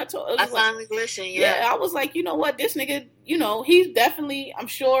listen? I Finally listened. Yeah, I was like, you know what, this nigga, he's definitely, I'm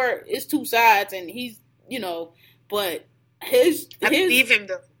sure, it's two sides, and he's, but I believe him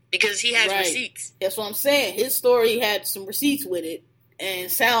though because he has receipts. That's what I'm saying. His story had some receipts with it,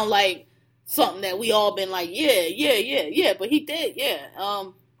 and sound like something that we all been like, yeah. But he did, yeah.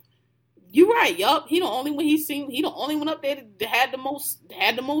 You're right, yup. He the only one up there that had the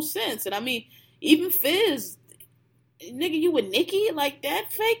most sense. And I mean, even Fizz, nigga, you with Nicki, like that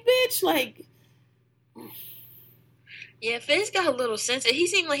fake bitch, like. Yeah, Fizz got a little sense. He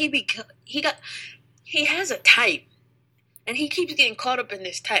seemed like he has a type, and he keeps getting caught up in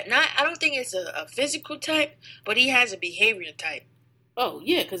this type. I don't think it's a physical type, but he has a behavior type. Oh,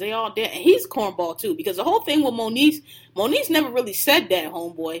 yeah, because they all dead. And he's cornball, too, because the whole thing with Moniece never really said that,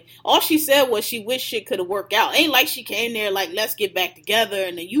 homeboy. All she said was she wished shit could have worked out. Ain't like she came there like, let's get back together,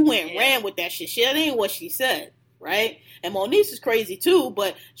 and then you went and ran with that shit. That ain't what she said, right? And Moniece is crazy, too,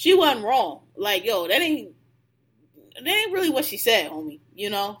 but she wasn't wrong. Like, yo, that ain't really what she said, homie,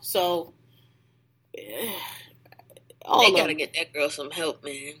 So, they gotta get that girl some help,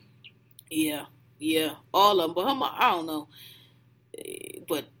 man. Yeah, all of them. But I don't know.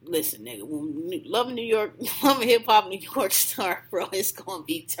 But listen, nigga, when Loving New York, Loving Hip Hop New York start, bro, it's gonna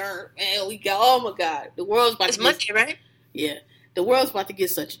be turned, man. We got, oh my God, the world's about to get, right? Yeah, the world's about to get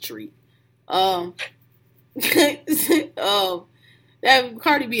such a treat. That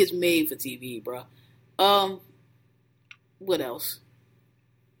Cardi B is made for TV, bro. What else?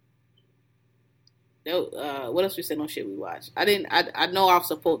 What else we said on shit we watched? I know I was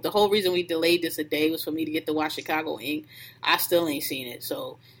supposed. The whole reason we delayed this a day was for me to get to watch Chicago Inc. I still ain't seen it,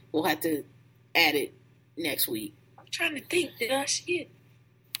 so we'll have to add it next week. I'm trying to think. Did I see it?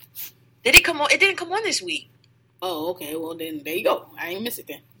 Did it come on? It didn't come on this week. Oh, okay. Well, then there you go. I ain't miss it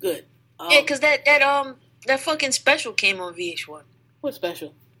then. Good. Yeah, because that fucking special came on VH1. What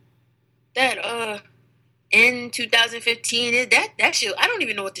special? That in 2015, that shit. I don't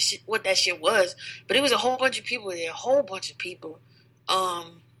even know what that shit was, but it was a whole bunch of people there. A whole bunch of people. I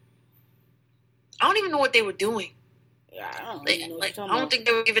don't even know what they were doing. I don't think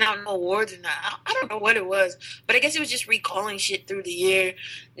they were giving out no awards or not. I don't know what it was, but I guess it was just recalling shit through the year.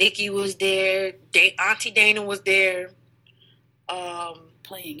 Nicki was there. Auntie Dana was there.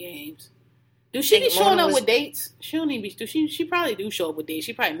 Playing games. Do she be showing up with dates? She don't even be. Do she? She probably do show up with dates.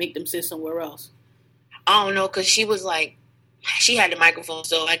 She probably make them sit somewhere else. I don't know, because she was like, she had the microphone,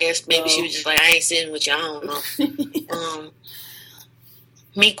 so I guess maybe she was just like, I ain't sitting with you. I don't know.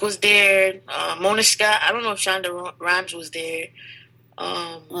 Meek was there. Mona Scott. I don't know if Shonda Rhimes was there.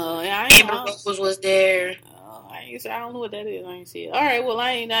 Amber Rose was there. I don't know what that is. I ain't see it. All right, well,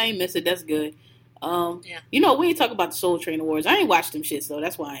 I ain't miss it. That's good. Yeah. We ain't talk about the Soul Train Awards. I ain't watched them shits, though.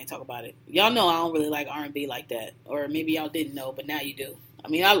 That's why I ain't talk about it. Y'all know I don't really like R&B like that. Or maybe y'all didn't know, but now you do. I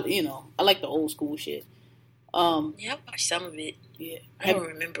mean, I like the old school shit. Yeah, I watched some of it. Yeah. I don't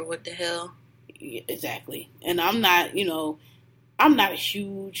remember what the hell. Yeah, exactly. And I'm not a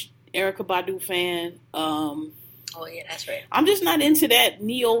huge Erykah Badu fan. Oh, yeah, that's right. I'm just not into that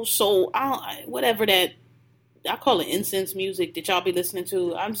neo soul, whatever that, I call it incense music that y'all be listening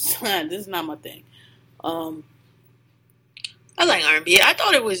to. I'm just not, this is not my thing. I like R&B. I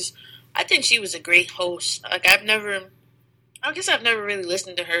think she was a great host. Like, I've never I guess I've never really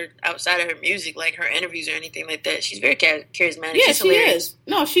listened to her outside of her music, like her interviews or anything like that. She's very charismatic. Yeah, She's she hilarious. is.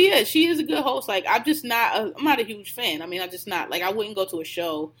 No, she is. She is a good host. Like, I'm not a huge fan. I mean, I'm just not. Like, I wouldn't go to a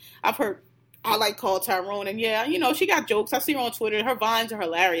show. I've heard, I like Call Tyrone, and yeah, she got jokes. I see her on Twitter. Her vines are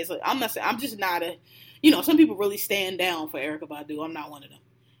hilarious. Like, I'm not saying, I'm just not a, some people really stand down for Erykah Badu. I'm not one of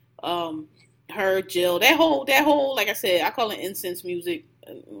them. Her, Jill, that whole, like I said, I call it incense music.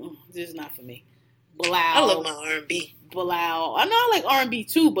 This is not for me. Bilal. I love my R&B. Bilal. I know I like R&B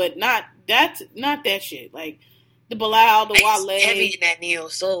too, but not that shit. Like the Bilal, the Wale. Heavy in that neo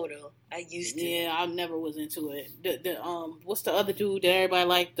soul though. I used to. Yeah, I never was into it. The what's the other dude that everybody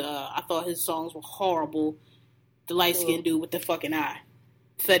liked? I thought his songs were horrible. The light skinned dude with the fucking eye,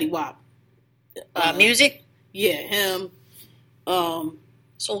 Fetty Wap. Music. Yeah, him.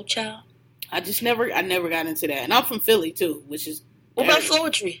 Soul Child. I never got into that, and I'm from Philly too, which is. What about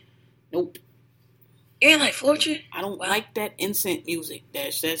Floetry? Nope. You ain't like Floetry? I don't like that incense music.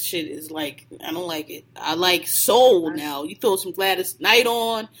 That shit is like, I don't like it. I like soul now. You throw some Gladys Knight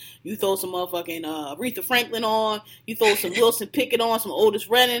on. You throw some motherfucking Aretha Franklin on. You throw some Wilson Pickett on, some Otis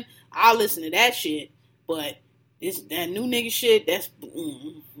Redding. I'll listen to that shit. But that new nigga shit, that's,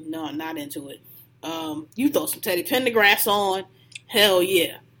 no, not into it. You throw some Teddy Pendergrass on. Hell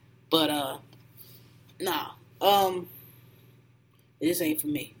yeah. But, nah. This ain't for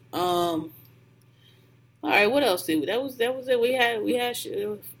me. All right, what else did we? That was it. We had shit.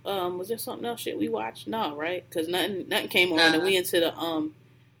 Was there something else shit we watched? No, right? Because nothing came on, and we into the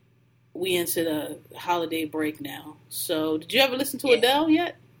holiday break now. So, did you ever listen to Adele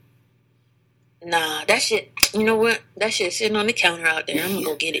yet? Nah, that shit. You know what? That shit's sitting on the counter out there. I'm gonna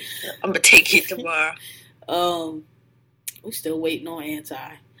go get it. I'm gonna take it tomorrow. We still waiting on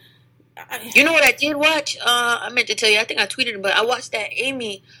Anti. You know what I did watch? I meant to tell you. I think I tweeted it, but I watched that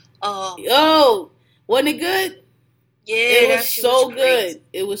Amy. Yo. Wasn't it good? Yeah, it was so good. Great.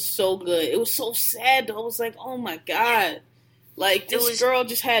 It was so good. It was so sad though. I was like, oh my god, like this girl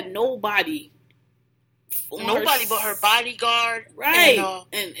just had nobody. Nobody but her bodyguard, right?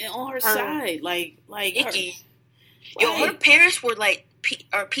 And on her side, like Nikki. Yo, her parents were like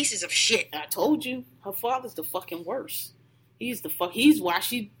are pieces of shit. I told you, her father's the fucking worst. He's why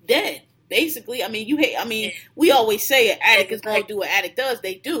she's dead. Basically, I mean, we always say an addict is going to do what an addict does.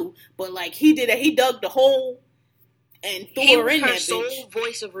 They do. But, like, he did it. He dug the hole and threw her in there, bitch. He was her sole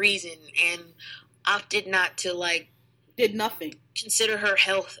voice of reason and opted not to, like... Did nothing. Consider her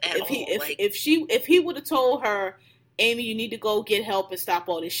health at all. If he would have told her, Amy, you need to go get help and stop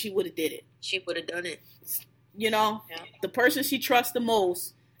all this, she would have did it. She would have done it. The person she trusts the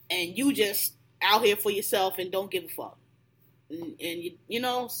most, and you just out here for yourself and don't give a fuck.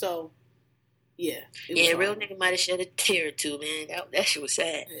 And so... Yeah. Real nigga might have shed a tear or two, man. That shit was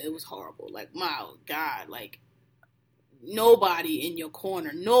sad. It was horrible. Like, my God, like, nobody in your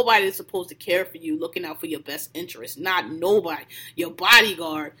corner, nobody is supposed to care for you, looking out for your best interest. Not nobody. Your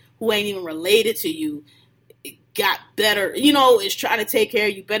bodyguard, who ain't even related to you, got better, is trying to take care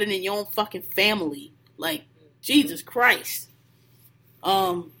of you better than your own fucking family. Like, Jesus Christ.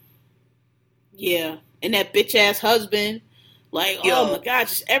 Yeah. And that bitch ass husband. Like, oh my God,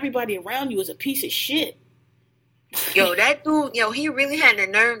 just everybody around you is a piece of shit. Yo, that dude, he really had the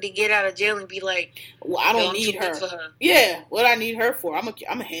nerve to get out of jail and be like, well, I don't need her. Yeah, what I need her for? I'm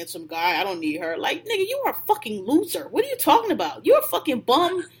a handsome guy. I don't need her. Like, nigga, you are a fucking loser. What are you talking about? You're a fucking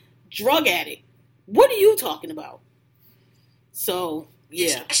bum drug addict. What are you talking about? So,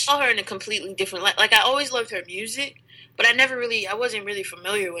 yeah. I saw her in a completely different light. Like, I always loved her music, but I wasn't really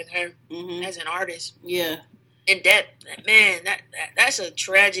familiar with her as an artist. Yeah. In depth, man, that's a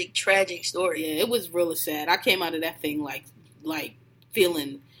tragic story. Yeah, it was really sad. I came out of that thing like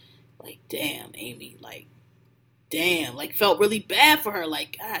feeling like, damn, Amy, like, damn, like felt really bad for her.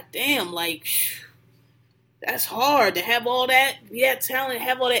 Like, god damn, like that's hard to have all that, talent,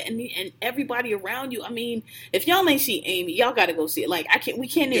 have all that, and everybody around you. I mean, if y'all ain't see Amy, y'all got to go see it. Like, we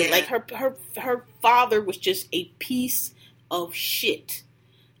can't even, like, her father was just a piece of shit.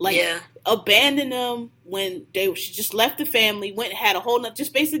 Like, abandoned them when she just left the family, went and had a whole nother,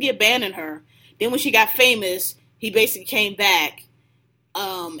 just basically abandoned her. Then when she got famous, he basically came back,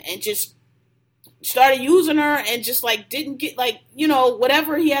 and just started using her and just, like, didn't get, like,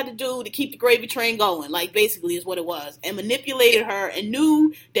 whatever he had to do to keep the gravy train going, like, basically is what it was. And manipulated her and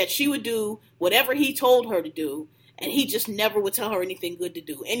knew that she would do whatever he told her to do. And he just never would tell her anything good to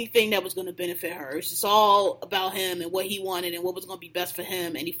do. Anything that was going to benefit her. It's just all about him and what he wanted and what was going to be best for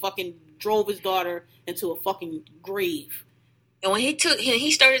him. And he fucking drove his daughter into a fucking grave. And when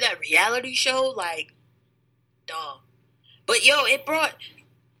he started that reality show, like, dog. But, yo, it brought...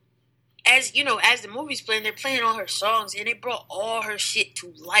 as you know, as the movie's playing, they're playing all her songs, and it brought all her shit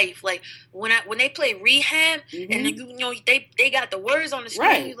to life. Like when they play Rehab, and then, you know they got the words on the screen.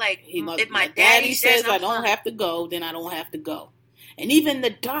 Right. You like, if my daddy says I don't have to go, then I don't have to go. And even the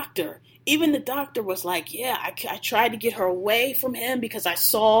doctor was like, yeah, I tried to get her away from him because I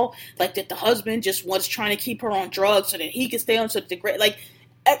saw like that the husband just was trying to keep her on drugs so that he could stay on such a great, like,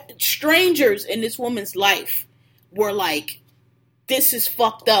 strangers in this woman's life were like, this is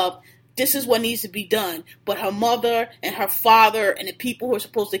fucked up. This is what needs to be done. But her mother and her father and the people who are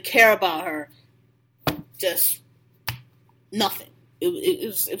supposed to care about her, just nothing. It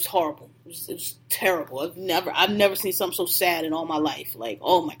was horrible. It was terrible. I've never seen something so sad in all my life. Like,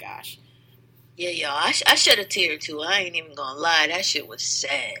 oh my gosh. Yeah, I shed a tear too. I ain't even gonna lie. That shit was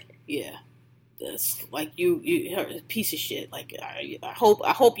sad. Yeah, that's like you're a piece of shit. Like I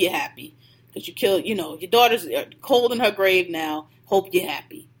hope you're happy because you killed. You know, your daughter's cold in her grave now. Hope you're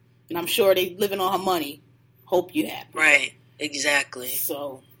happy, and I'm sure they living on her money. Hope you're happy. Right. Exactly.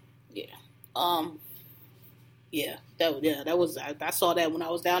 So, yeah. Yeah. That was. I saw that when I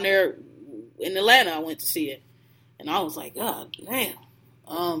was down there in Atlanta. I went to see it, and I was like, God damn.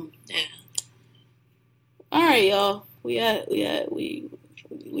 Yeah. All right, y'all. We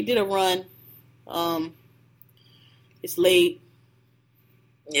did a run. It's late.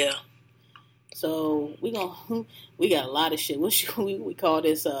 Yeah. So we got a lot of shit. What should we call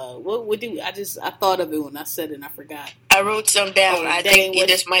this? What do we, I thought of it when I said it and I forgot. I wrote some down. I think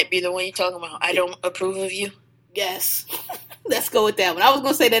this might be the one you're talking about. I don't approve of you. Yes. Let's go with that one. I was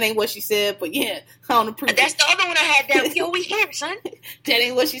gonna say that ain't what she said, but yeah, I don't approve. That's the other one I had down. Yo, we here, son. That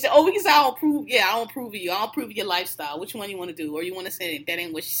ain't what she said. Oh, we can say I don't approve. Yeah, I don't approve of you. I don't approve of your lifestyle. Which one you want to do, or you want to say that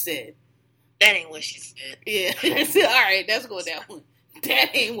ain't what she said? That ain't what she said. Yeah. All right, let's go with that one. That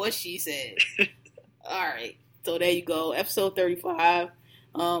ain't what she said. All right. So there you go. Episode 35.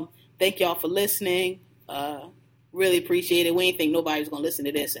 Thank y'all for listening. Really appreciate it. We ain't think nobody was gonna listen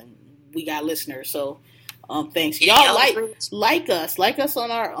to this, and we got listeners. So thanks. Y'all like us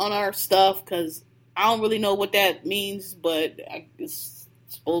on our stuff, because I don't really know what that means, but it's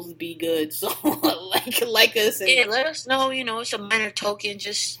supposed to be good. So like us. And yeah, let us know. You know, it's a minor token.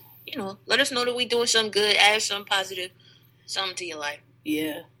 Just, you know, let us know that we doing something good. Add something positive, something to your life.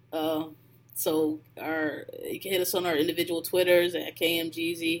 Yeah. So you can hit us on our individual Twitters at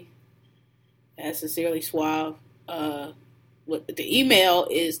KMGZ, at Sincerely Suave. What the email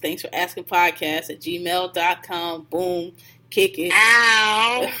is thanksforaskinpodcast@gmail.com. Boom. Kick it.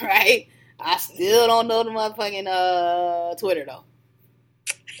 Ow. Right? I still don't know the motherfucking Twitter though.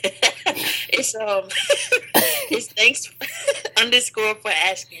 It's it's thanks _ for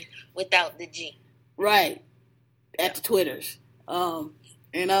asking without the G. Right. At the Twitters.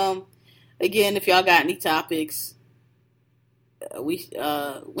 Again, if y'all got any topics, we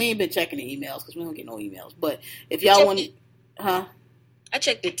ain't been checking the emails because we don't get no emails. But if y'all want, I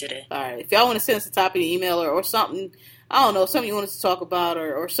checked it today. All right. If y'all want to send us a topic, email or something, I don't know, something you want us to talk about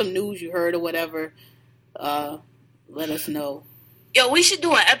or some news you heard or whatever, let us know. Yo, we should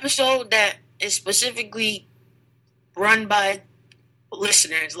do an episode that is specifically run by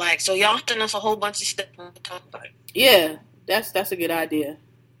listeners. Like, so y'all send us a whole bunch of stuff and we'll talk about it. Yeah, that's a good idea.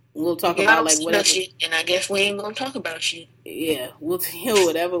 We'll talk about like whatever shit, and I guess we ain't gonna talk about shit. Yeah, we'll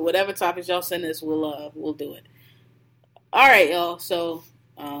whatever topics y'all send us, we'll do it. All right, y'all. So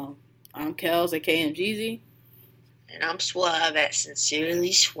I'm Kels at KMGZ, and I'm Suave at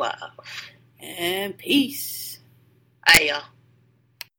Sincerely Suave. And peace. Aye, y'all.